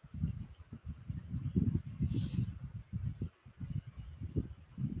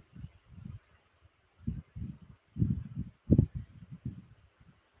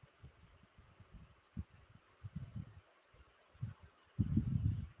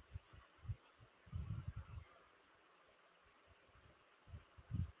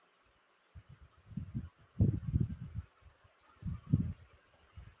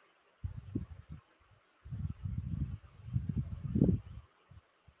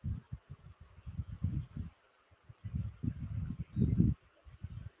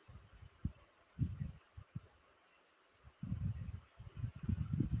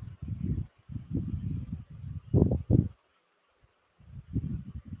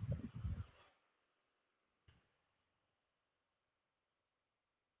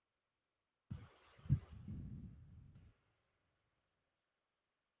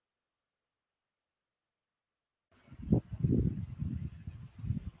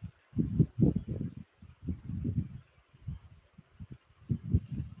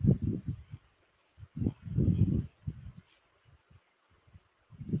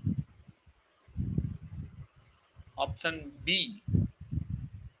option B.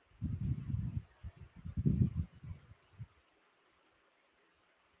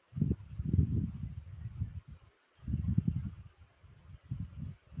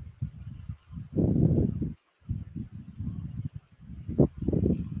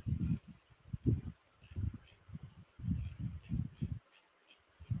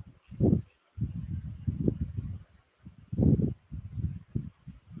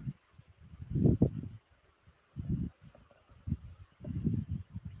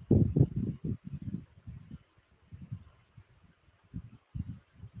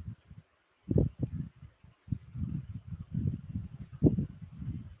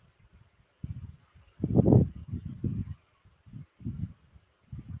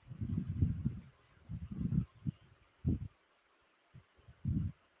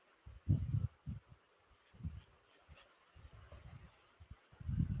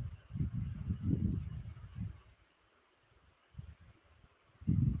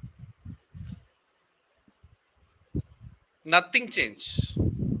 nothing change.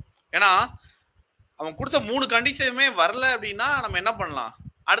 ஏன்னா அவன் கொடுத்த 3 கண்டிஷனுமே வரல அப்படின்னா நம்ம என்ன பண்ணலாம்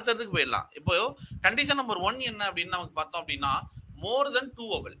அடுத்ததுக்கு போயிடலாம். இப்போ கண்டிஷன் நம்பர் 1 என்ன அப்படின்னு நமக்கு பார்த்தோம் அப்படின்னா மோர் தென் 2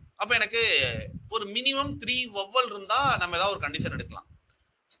 வவல். அப்ப எனக்கு ஒரு மினிமம் 3 வவல் இருந்தா நம்ம ஏதாவது ஒரு கண்டிஷன் எடுக்கலாம்.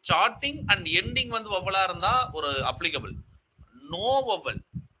 ஸ்டார்டிங் அண்ட் எண்டிங் வந்து வவலா இருந்தா ஒரு அப்ளிகபிள். நோ வவல்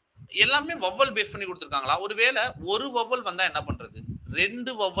எல்லாமே வவல் பேஸ் பண்ணி கொடுத்துருக்காங்களா? ஒருவேளை ஒரு வவல் வந்தா என்ன பண்றது?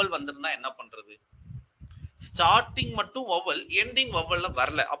 2 வவல் வந்திருந்தா என்ன பண்றது? ஸ்டார்டிங் மட்டும் வவல் எண்டிங் வவல்ல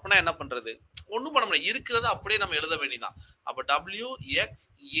வரல அப்படின்னா என்ன பண்றது? ஒண்ணும் பண்ண முடியாது. இருக்கிறத அப்படியே நம்ம எழுத வேண்டியதான். அப்ப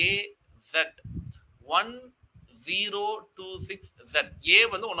WXAZ 1026Z A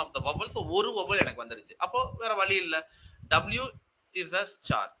வந்து one of the vowel. So ஒரு வவல் எனக்கு வந்துருச்சு. அப்போ வேற வழி இல்ல. W is a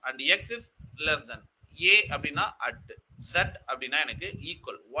star and X is less than. A அப்படின்னா at, Z அப்படின்னா எனக்கு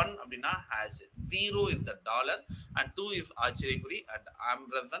ஈக்குவல், 1 அப்படின்னா hash, 0 is the dollar and 2 is ஆச்சரியக்குறி and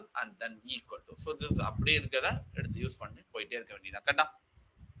ampersand and then equal to. So this அப்படியே இருக்கத எடுத்து யூஸ் பண்ணி போயிட்டே இருக்க வேண்டியதான். கரெக்ட்டா?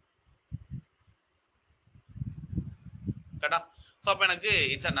 கரெக்ட்டா? சோ அப்ப எனக்கு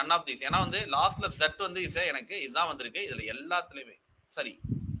it's a none of these. ஏன்னா வந்து லாஸ்ட்ல Z வந்து எனக்கு இதுதான் வந்திருக்கு. இதுல எல்லாத்துலயுமே சரி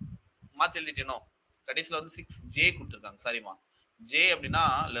மாத்தி எழுதிட்டேனோ. கடைசில வந்து 6J கொடுத்திருக்காங்க. சரிமா. J அப்படின்னா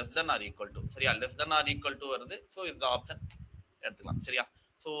less than R equal to. சரியா? Less than R equal to வருது. சோ இஸ் த ஆப்ஷன் எடுத்துக்கலாம். சரியா?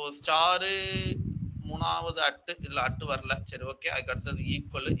 சோ ஸ்டார் மூணாவது அட்டு, இதுல அட்டு வரல. சரி ஓகே. அதுக்கு அடுத்தது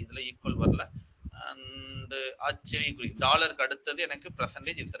ஈக்குவல், இதுல ஈக்குவல் வரல. அண்ட் ஆச்சரியக்குறி டாலருக்கு அடுத்தது எனக்கு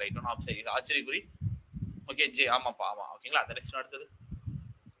percentage is right one option. இது ஆச்சரியக்குறி. ஓகே ஜே ஆமாப்பா ஆமா. ஓகேங்களா? அந்த நெக்ஸ்ட் அடுத்தது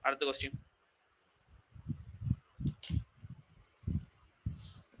அடுத்த கொஸ்டின்.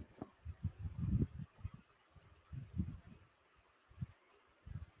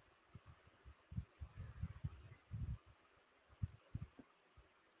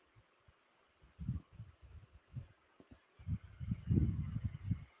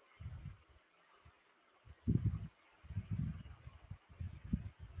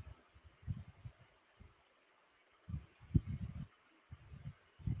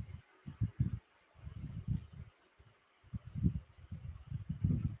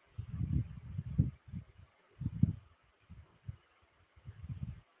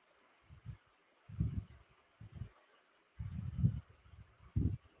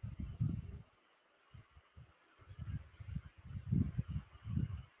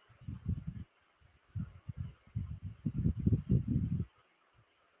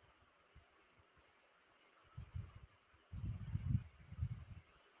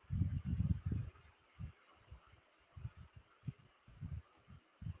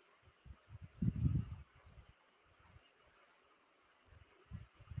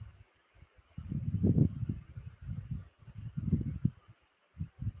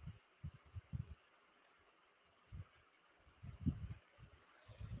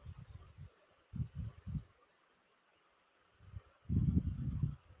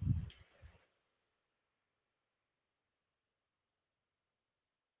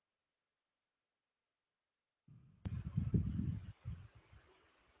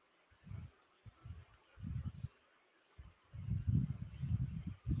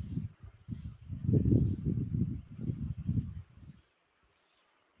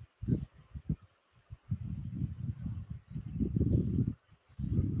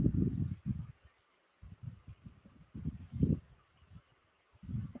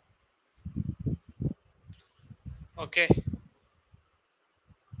 Okay.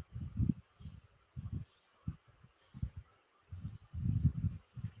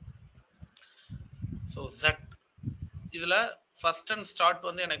 So Z இதுல ஃபர்ஸ்ட் அண்ட் ஸ்டார்ட்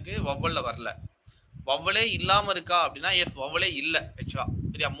வந்து எனக்கு வவ்வல்ல வரல. வவ்வலே இல்லாம இருக்கா அப்படின்னா எஸ் வவ்வலே இல்ல ஆக்சுவலா.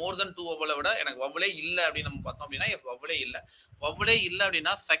 சரியா, மோர் தென் 2 வவ்வலை விட எனக்கு வவ்வலே இல்ல அப்படின்னு நம்ம பார்த்தோம் அப்படின்னா எஸ் வவ்வலே இல்ல. வவ்வலே இல்ல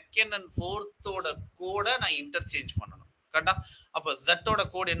அப்படின்னா செகண்ட் அண்ட் ஃபோர்த்தோட கோட நான் இன்டர்சேஞ்ச் பண்ணணும். கரெக்டா? அப்ப Z ஓட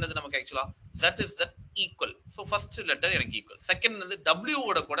கோட் என்னது நமக்கு ஆக்சுவலா? Z is that equal. So first letter எனக்கு ஈக்குவல். செகண்ட் வந்து W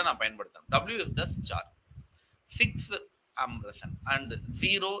ஓட கூட நான் பயன்படுத்தணும். W is the star. 6 ampersand and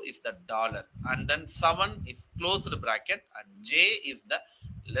 0 is the dollar and then 7 is closed bracket and J is the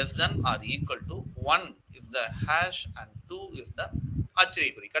less than or equal to 1 is the hash and 2 is the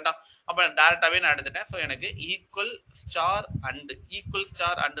ஆச்சரியக்குறி. கரெக்டா? அப்ப நான் டைரக்டாவே நான் எடுத்துட்டேன். சோ எனக்கு ஈக்குவல்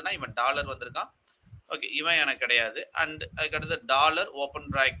ஸ்டார் அண்ட்னா இவன் dollar வந்திருக்கான். Okay, இவன் எனக்கு கிடையாது. அண்ட் அதுக்கு அடுத்து dollar open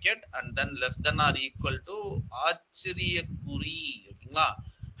bracket and then less than R equal to ஆச்சரியக்குறி. ஓகேங்களா?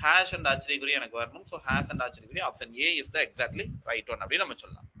 ஹேஷ் அண்ட் ஆச்சரியக்குறி எனக்கு வரணும். So hash and ஆச்சரியக்குறி option A is the exactly right one அப்படின்னு நம்ம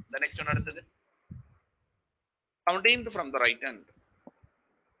சொல்லலாம். த நெக்ஸ்ட் ஒன் அடுத்தது 17th from the right hand.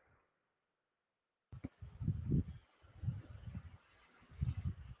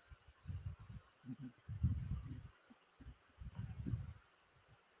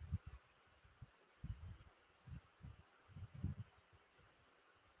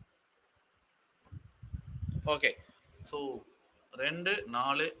 Okay, so 2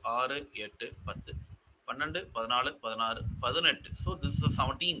 4 6 8 10 12 14 16 18. So this is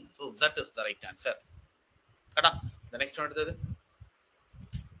 17. So that is the right answer. கரெக்டா? The next one அடுத்தது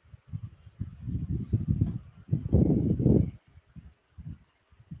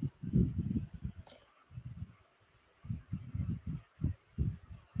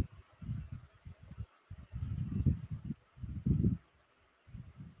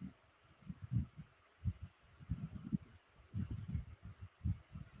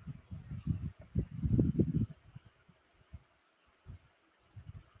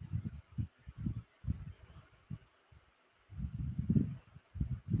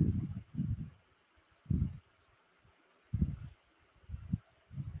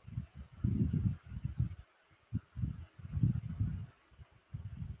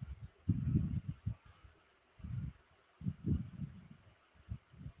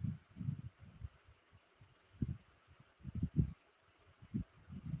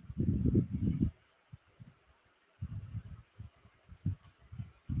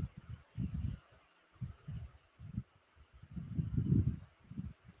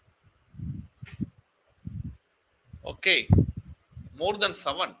okay, more than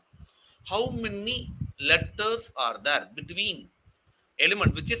 7. How many letters are there between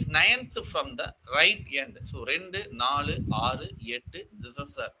element which is 9th from the right end? So 2 4 6 8, this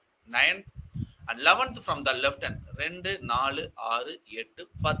is the 9th, and 11th from the left end 2 4 6 8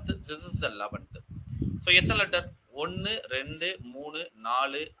 10, this is the 11th. So எத்தனை letter? 1 2 3 4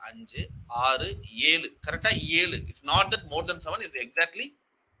 5 6 7. கரெக்டா? 7. It's not that more than 7, is exactly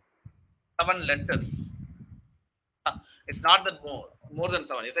 7 letters. It's not that more than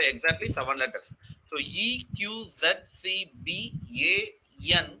 7. It's exactly 7 letters. So E Q Z C B A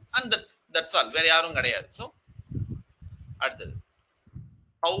N and that's all. வேற யாரும் கிடையாது. So அடுத்தது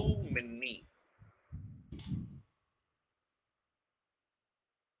how many?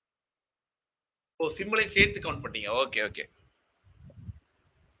 ஓ, சிம்பிளை சேர்த்து count பண்ணீங்க. Okay okay.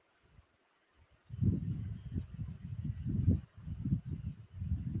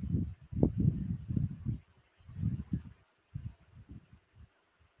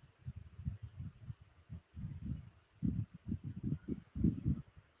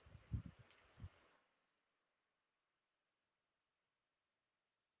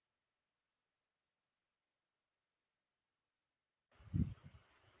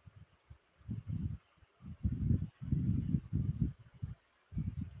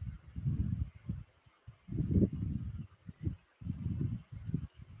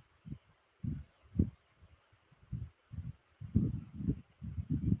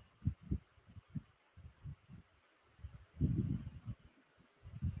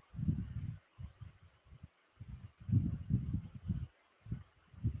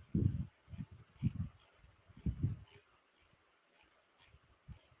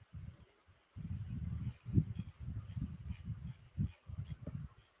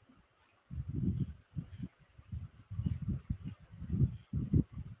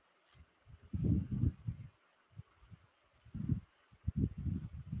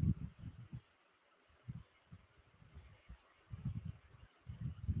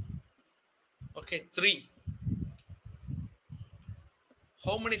 Okay, 3.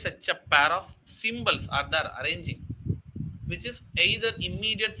 How many such a pair of symbols are there arranging? which is either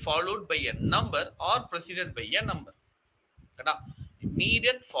immediate followed by a number or preceded by a number. கரெக்டா?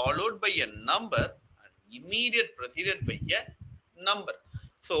 Immediate followed by a number and immediate preceded by a number.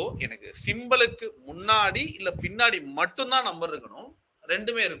 So எனக்கு சிம்பிளுக்கு முன்னாடி இல்ல பின்னாடி மட்டும்தான் number இருக்கணும்,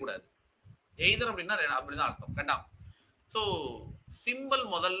 ரெண்டுமே இருக்கக்கூடாது. Either அப்படின்னா அப்படிதான் அர்த்தம். கரெக்டா? ஸோ சிம்பிள்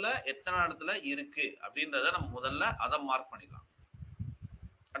முதல்ல எத்தனை இடத்துல இருக்கு அப்படின்றத நம்ம முதல்ல அதை மார்க் பண்ணிடலாம்.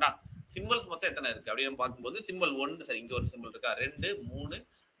 கரெக்டா? சிம்பிள்ஸ் மொத்தம் எத்தனை இருக்கு அப்படின்னு பார்க்கும்போது சிம்பிள் 1 சரி, இங்க ஒரு சிம்பிள் இருக்கா, 2 3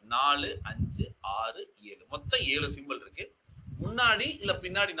 4 5 6 7 மொத்தம் 7 சிம்பிள் இருக்கு. முன்னாடி இல்ல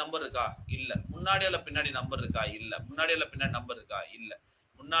பின்னாடி நம்பர் இருக்கா? இல்ல. முன்னாடி இல்ல பின்னாடி நம்பர் இருக்கா? இல்ல. முன்னாடி இல்ல பின்னாடி நம்பர் இருக்கா? இல்ல.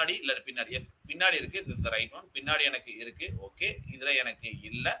 முன்னாடி இல்ல பின்னாடி, எஸ் பின்னாடி இருக்கு, this is the right one. பின்னாடி எனக்கு இருக்கு, ஓகே. இதுல எனக்கு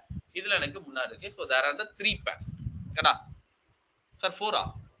இல்ல, இதுல எனக்கு முன்னாடி இருக்கு. So there are the 3 packs. கரெக்ட்டா? சார் 4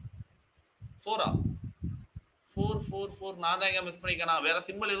 4 4 4 4 நான் தான் எங்க மிஸ் பண்ணிக்கனா? வேற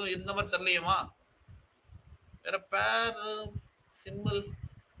சிம்பிள் எதுவும் இருந்த மாதிரி தெரியலையேமா? வேற பேர் சிம்பிள்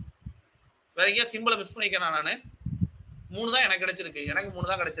வேற எங்க சிம்பிளை மிஸ் பண்ணிக்கனா நானு? 3 தான் எனக்கு கிடைச்சிருக்கு. எனக்கு 3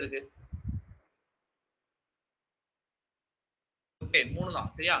 தான் கிடைச்சிருக்கு. ஓகே 3 தான்.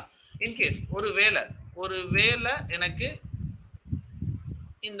 சரியா? இன்கேஸ் ஒருவேளை எனக்கு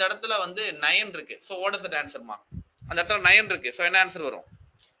இந்த இடத்துல வந்து 9 இருக்கு. So what is that ஆன்சர்மா? அந்த இடத்துல 9 இருக்கு. சோ என்ன ஆன்சர் வரும்?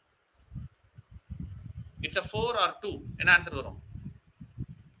 It's a 4 or 2. என்ன ஆன்சர் வரும்?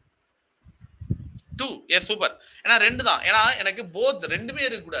 2. Yes super. ஏன்னா 2 தான். ஏன்னா எனக்கு போத் ரெண்டுமே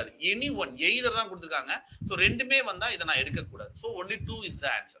இருக்க கூடாது. எனி ஒன் எய்தர் தான் கொடுத்திருக்காங்க. சோ ரெண்டுமே வந்தா இத நான் எடுக்க கூடாது. So only 2 is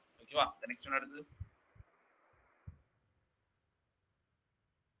the answer. ஓகேவா? நெக்ஸ்ட் ஒன் அடுத்து.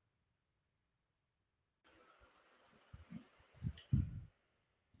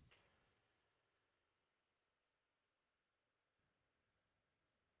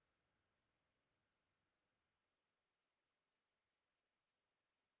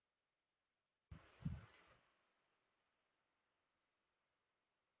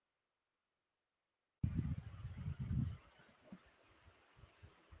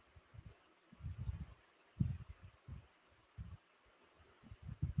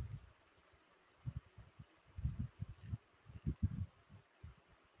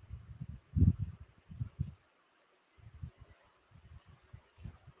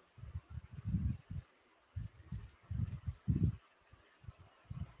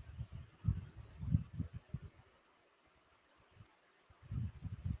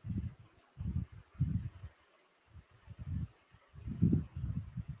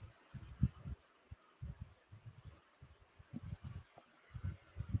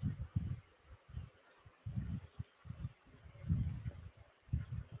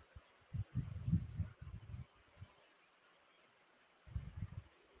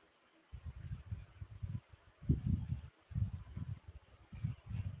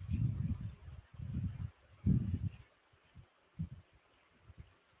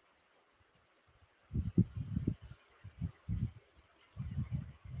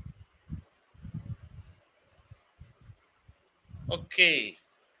 ஓகே.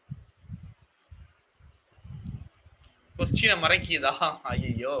 கொஸ்டினை மறைக்குதா?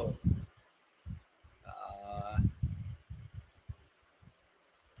 ஐயோ.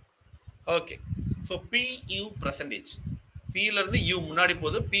 ஓகே. ஸோ PU பர்சன்டேஜ், பில இருந்து யூ முன்னாடி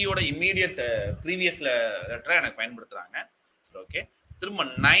போகுது. பியோட இம்மீடியட் ப்ரீவியஸ் லெட்டரை எனக்கு பயன்படுத்துறாங்க. ஓகே. திரும்ப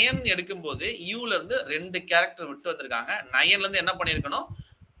 9 எடுக்கும்போது யூல இருந்து 2 கேரக்டர் விட்டு வந்திருக்காங்க. 9ல இருந்து என்ன பண்ணிருக்கணும்?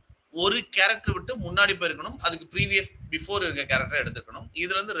 ஒரு கேரக்டர் விட்டு முன்னாடி போயிருக்கணும். அதுக்கு ப்ரீவியஸ் பிஃபோர் இருக்க கேரக்டர் எடுத்துக்கணும்.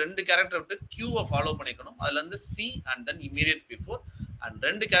 இதுல இருந்து 2 கேரக்டர் விட்டு கியூவை ஃபாலோ பண்ணிக்கணும். அதுல இருந்து C and then immediate before and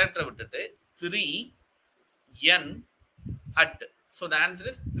 2 character விட்டுட்டு 3n at. So the answer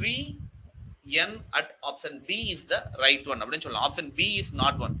is 3n at option D is the right one அப்படின்னு சொல்லலாம். option B is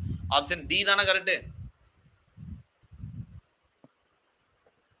not one. option D தானே கரெக்ட்?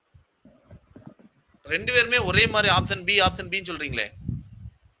 ரெண்டு பேருமே ஒரே மாதிரி ஆப்ஷன் பி சொல்றீங்களே.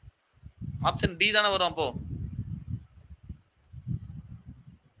 Option D தானே வரும் அப்போ.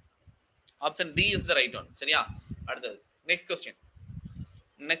 Option D is the right one. சரியா? அடுத்தது next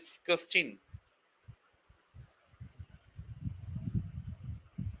question.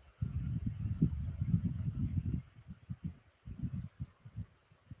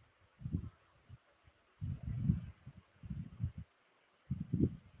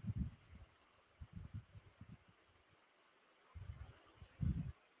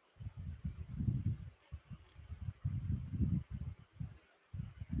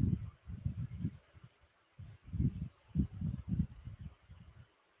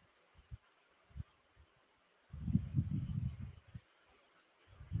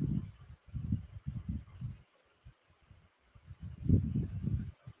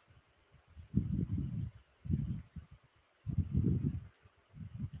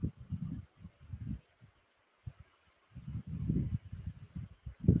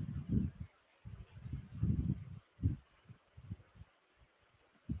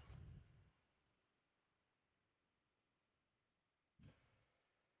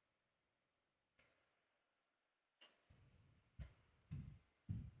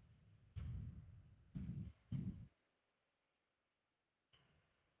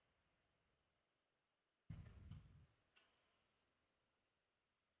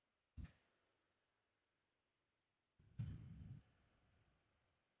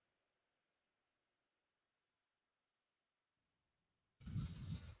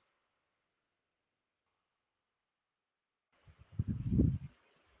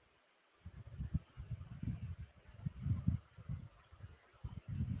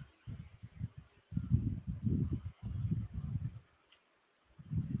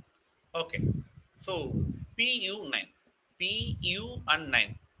 Okay. So PU9 PU and 9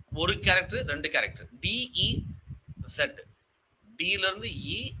 ஒரு கேரக்டர் ரெண்டு கேரக்டர் DEZ டில இருந்து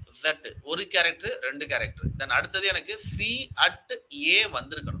Z ஒரு கேரக்டர் ரெண்டு கேரக்டர். தென் அடுத்தது எனக்கு C at A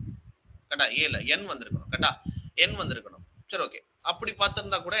வந்திருக்கணும். கரெக்டா? ஏல N வந்திருக்கணும். கரெக்டா? N வந்திருக்கணும். சரி ஓகே. அப்படி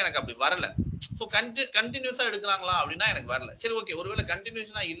பார்த்திருந்தா கூட எனக்கு அப்படி வரல. ஸோ கண்டினியூஸா எடுக்கிறாங்களா அப்படின்னா எனக்கு வரல. சரி ஓகே. ஒருவேளை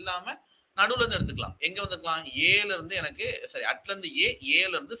கண்டினியூஷனா இல்லாம நடுவுல இருந்து எடுத்துக்கலாம். எங்க வந்துக்கலாம்? ஏல இருந்து எனக்கு சரி அட்ல இருந்து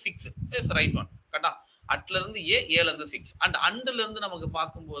ஏல இருந்து 6 இஸ் ரைட் ஒன். கரெக்டா? அட்ல இருந்து ஏல இருந்து 6 அண்ட் அண்ட்ல இருந்து நமக்கு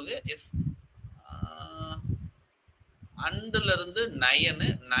பார்க்கும்போது எஸ் அண்ட்ல இருந்து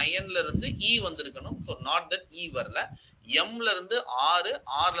நயன்ல இருந்து வந்திருக்கணும். ஸோ நாட் தட் வரல. எம்ல இருந்து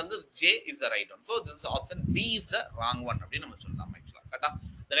ஆறுல இருந்து J is the right one. So this option D is the wrong one அப்படின்னு நம்ம சொல்லலாம் ஆக்சுவலா. கரெக்டா?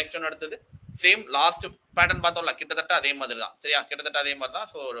 நெக்ஸ்ட் ஒன் அடுத்தது சேம் லாஸ்ட் பேட்டர்ன் பார்த்தோம்ல, கிட்டத்தட்ட அதே மாதிரி தான். சரியா? கிட்டத்தட்ட அதே மாதிரி தான்.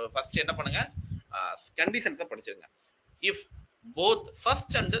 ஸோ ஃபர்ஸ்ட் என்ன பண்ணுங்க, கண்டிஷன்ஸை படிச்சிருங்க. If both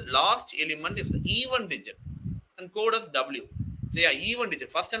first and last element is even digit and code of W. சரியா? Even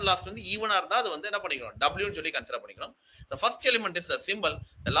digit first and last வந்து ஈவனா இருந்தா அது வந்து என்ன பண்ணிக்கணும், டபிள்யூன்னு சொல்லி கன்சிடர் பண்ணிக்கணும். The first element is the symbol,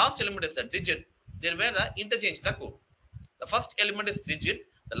 the last element is the digit. There were the interchange the code. The first element is digit,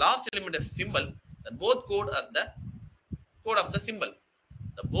 the last element is symbol, then both code as the code of the symbol.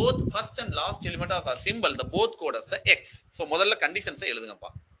 The both first and last element of a symbol, the both code as the X. So முதல்ல conditions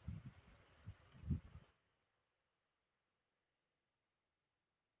எழுதுங்கப்பா.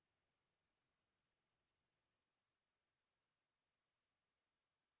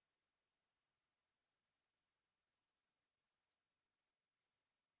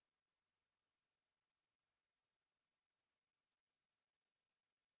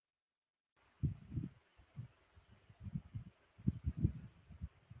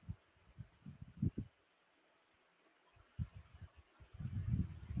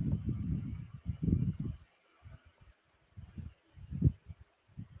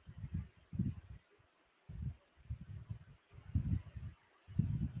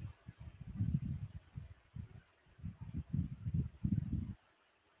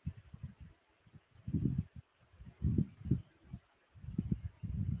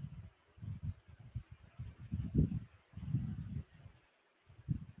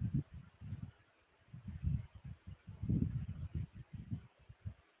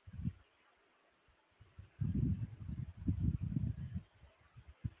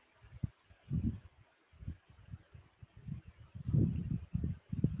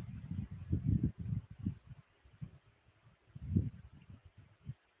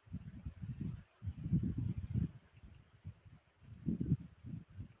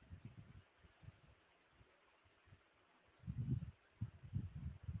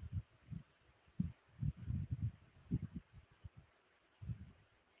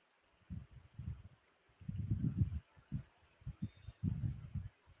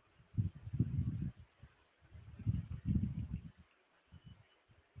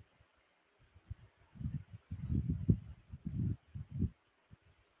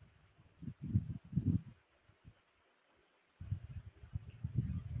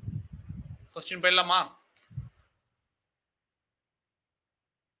 Question போயிடலாமா?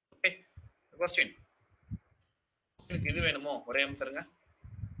 Question இது வேணுமோ ஒரே தருங்க.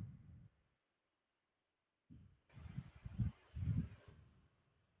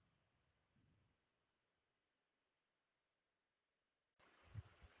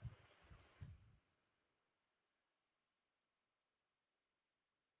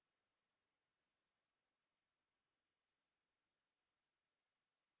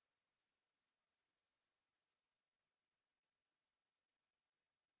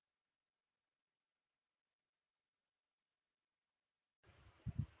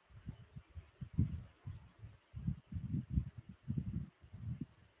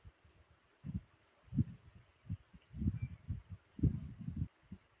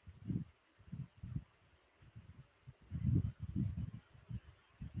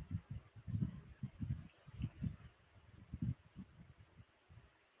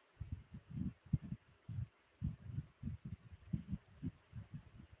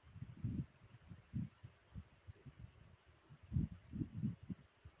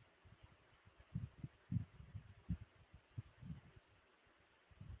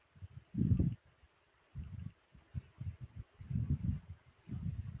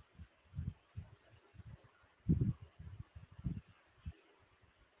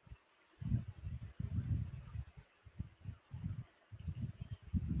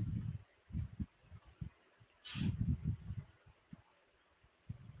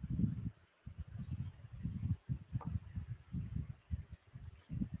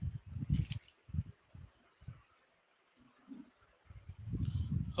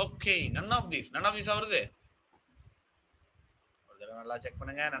 Okay, none of these வருது. ஒரு தடவை நல்லா செக்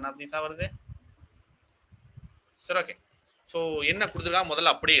பண்ணுங்க. none of these வருது. சரி, ஓகே. ஸோ என்ன கொடுத்துருக்கா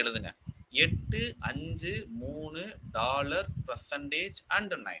முதல்ல அப்படியே எழுதுங்க. 8, 5, 3 டாலர் பர்சன்டேஜ்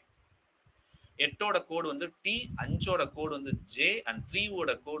அண்ட் 9. 8ஓட கோடு வந்து டி, 5ஓட கோடு வந்து ஜே அண்ட்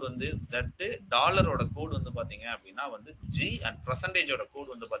 3ஓட கோடு வந்து Z, டாலரோட கோடு வந்து பாத்தீங்க அப்படின்னா வந்து ஜி அண்ட் பர்சன்டேஜோட கோடு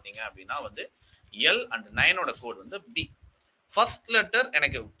வந்து பாத்தீங்க அப்படின்னா வந்து எல் அண்ட் 9ஓட கோடு வந்து பி. ஃபர்ஸ்ட் லெட்டர்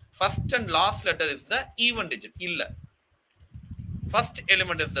எனக்கு first and last letter is the even digit இல்ல. First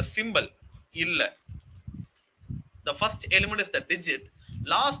element is the simple இல்ல. The first element is the digit,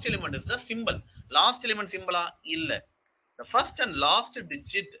 last element is the symbol. Last element symbol இல்ல. The first and last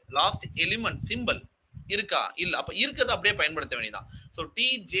digit, last element symbol இருக்கா இல்ல. அப்ப இருக்கத அப்படியே பயன்படுத்த வேண்டியதான். So T,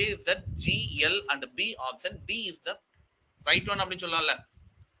 J, Z, G, L and B option D is the right one அப்படி சொல்லலாம்ல.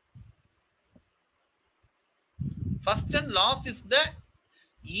 First and last is the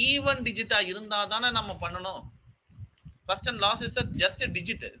even digit இருந்தா தானே நம்ம பண்ணணும். First and last is just a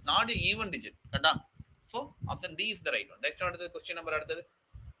digit, not a even digit. கரெக்ட்டா? So option D is the right one. Next அடுத்தது question number அடுத்தது.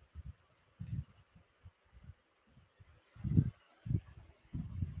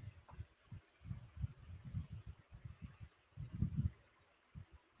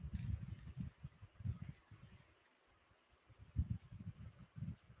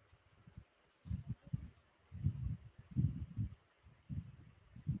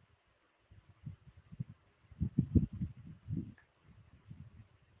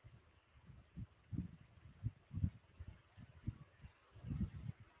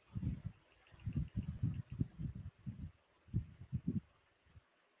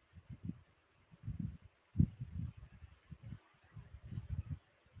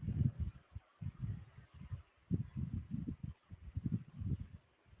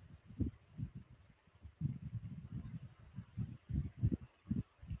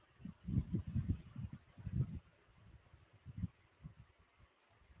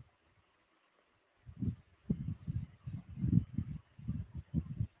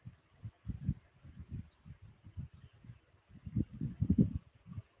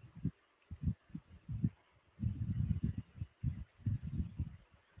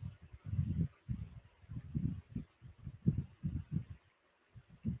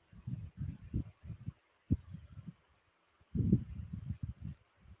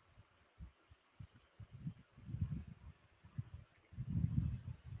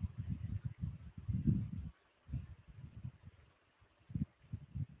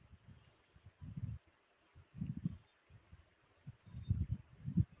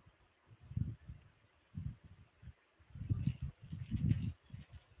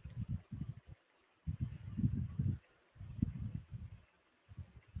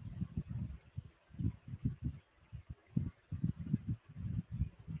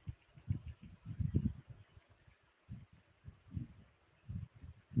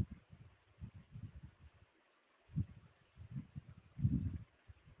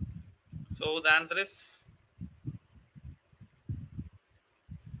 So the answer is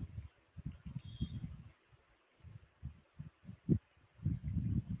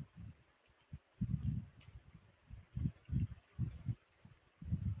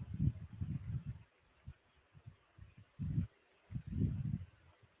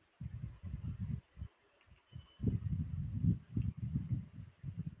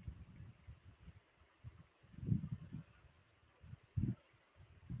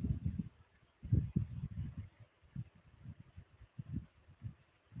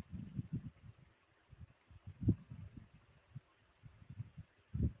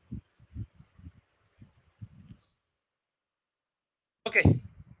okay.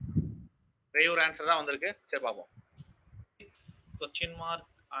 ஒரே ஒரு answer தான் வந்திருக்கு. சரி பாப்போம். Question mark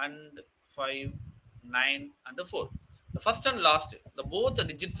and 5, 9 and 4. The first and last, the both the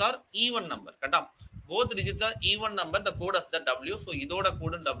digits are even number. கரெக்ட்டா? Both digits are even number. The code is the W. So இதோட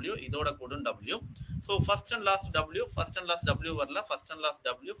கோடு W, இதோட கோடு W. So first and last W, first and last W வரல, first and last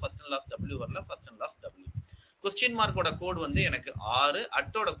W, first and last W வரல, first and last W. Question மார்க்கோட கோடு வந்து எனக்கு 6,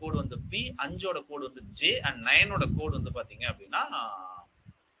 அட்டோட கோடு வந்து P, 5ஓட கோடு வந்து J and 9ஓட கோடு வந்து பாத்தீங்க அப்படின்னா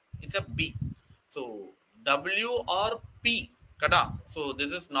it's a B. So W or P, kada. So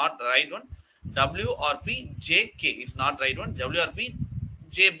this is not right one. W or P, J K is not right one. W or P,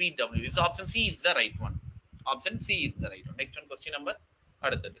 J B W is option C is the right one. Option C is the right one. Next one, question number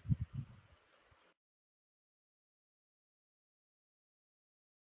அடுத்தது.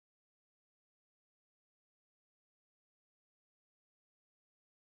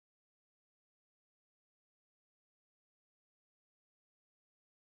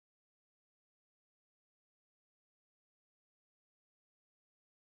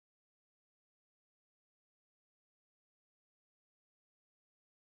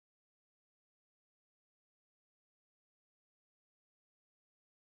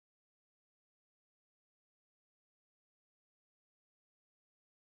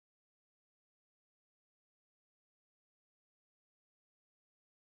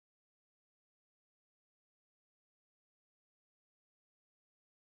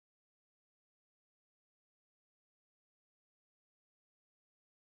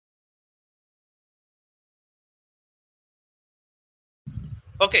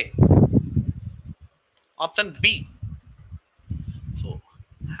 Okay, option B. So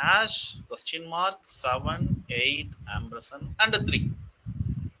hash question mark 7 8 ampersand and 3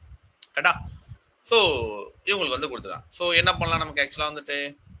 கரெக்டா. So இவங்களுக்கு வந்து கொடுத்துருக்காங்க. So என்ன பண்ணலாம் நமக்கு ஆக்சுவலா வந்துட்டு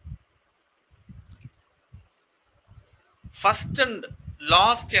ஃபர்ஸ்ட் அண்ட்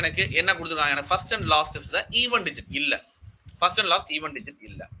லாஸ்ட் எனக்கு என்ன கொடுத்துருக்காங்க, எனக்கு first and last is the even digit இல்ல, first and last even digit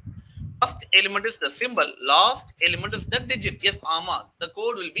இல்ல. First element is the symbol, last element is the digit. Yes, ஆமா, the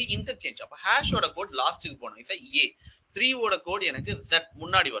code will be interchange. அப்ப hash ஓட code லாஸ்ட்க்கு போணும். இஸ் a 3 ஓட code எனக்கு z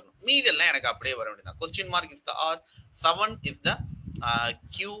முன்னாடி வரணும். மீதி எல்லாம் எனக்கு அப்படியே வர வேண்டியது. question mark is the r, 7 is the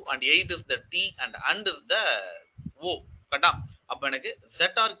q and 8 is the t and is the o. கரெக்ட்டா? அப்ப எனக்கு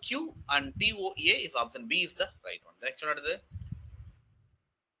z r q and t o a is option b is the right one. Next one அடுத்து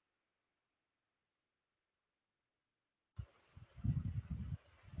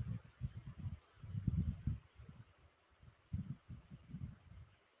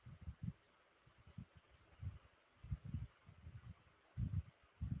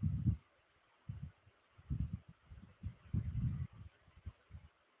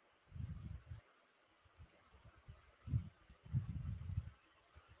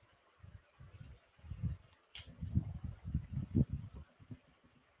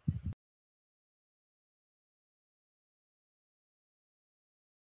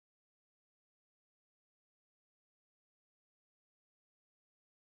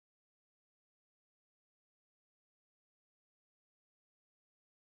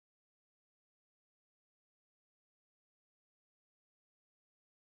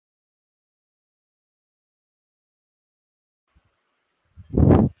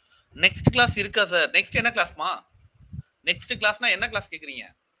next class இருக்கா sir? Next என்ன கிளாஸ்மா? Next கிளாஸ்னா என்ன class கேக்குறீங்க?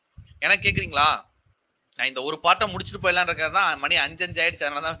 எனக்கு கேக்குறீங்களா? நான் இந்த ஒரு பாட்டை முடிச்சுட்டு போயிடலாம் இருக்கதான், மணி 5 ஆயிடுச்சு,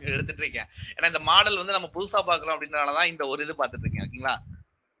 அதனால தான் எடுத்துட்டு இருக்கேன். ஏன்னா இந்த மாடல் வந்து நம்ம புதுசா பாக்குறோம் அப்படின்றனாலதான் இந்த ஒரு இது பாத்துட்டு இருக்கேன். ஓகேங்களா?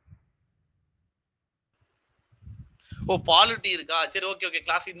 ஓ, பாலிட்டி இருக்கா? சரி, ஓகே ஓகே.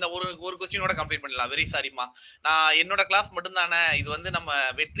 கிளாஸ் இந்த ஒரு கொஸ்டினோட கம்ப்ளீட் பண்ணிடலாம். வெரி சாரிமா, நான் என்னோட கிளாஸ் மட்டும் தானே இது, வந்து நம்ம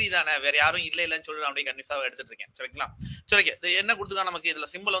வெற்றி தானே, வேற யாரும் இல்லைன்னு சொல்லி அப்படியே கண்டிப்பா எடுத்துட்டு இருக்கேன். சரிங்களா? சரி, ஓகே. என்ன கொடுத்துருக்காங்க நமக்கு இதுல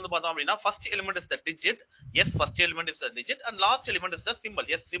சிம்பிள் வந்து பார்த்தோம் அப்படின்னா first element is the digit. S, first element is the digit and last element is the simple.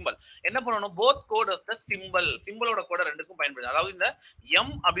 S, simple. என்ன பண்ணணும், both code is the simple. சிம்பிளோட கோட ரெண்டுக்கும் பயன்படுது. அதாவது இந்த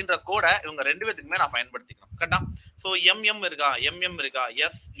எம் அப்படின்ற கோட இவங்க ரெண்டு பேத்துக்குமே நான் பயன்படுத்திக்கணும். கரெக்டா? சோ எம் இருக்கா, எம் இருக்கா?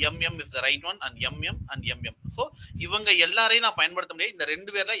 S, M is the right one and M. So இவங்க எல்லாரையும் நான் பயன்படுத்த முடியாது. இந்த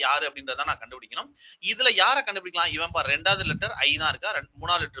ரெண்டு பேர்ல யாரு அப்படின்றத நான் கண்டுபிடிக்கணும். இதுல யார கண்டுபிடிக்கலாம்? இவன் பாரு, ரெண்டாவது லெட்டர் ஐ தான் இருக்கா,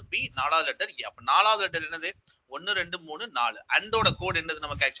 மூணாவது லெட்டர் பி, நாலாவது லெட்டர் ஏ. அப்ப நாலாவது லெட்டர் என்னது? 1 2 3 4. அண்டோட கோட் என்னது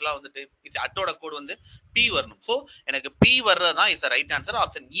நமக்கு ஆக்சுவலா வந்துட்டு? அட்டோட கோட் வந்து பி வரணும். சோ எனக்கு பி வர்றதுதான் is the right answer.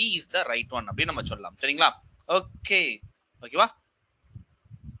 Option E is the right one அப்படின்னு நம்ம சொல்லலாம். சரிங்களா? ஓகே, ஓகேவா?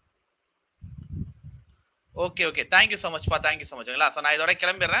 Okay okay. Thank you so much பா, தேங்க்யூ சோ மச். ஸோ நான் இதோட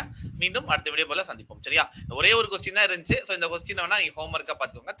கிளம்பிடுறேன். மீண்டும் அடுத்த வீடியோ போல சந்திப்போம். சரியா? ஒரே ஒரு கொஸ்டின் தான் இருந்துச்சு. ஸோ இந்த கொஸ்டின் வேணா நீங்க ஹோம் ஒர்க்கா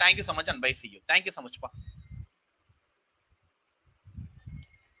பாத்துக்கோங்க. Thank you so much and by. C you. Thank you so much பா.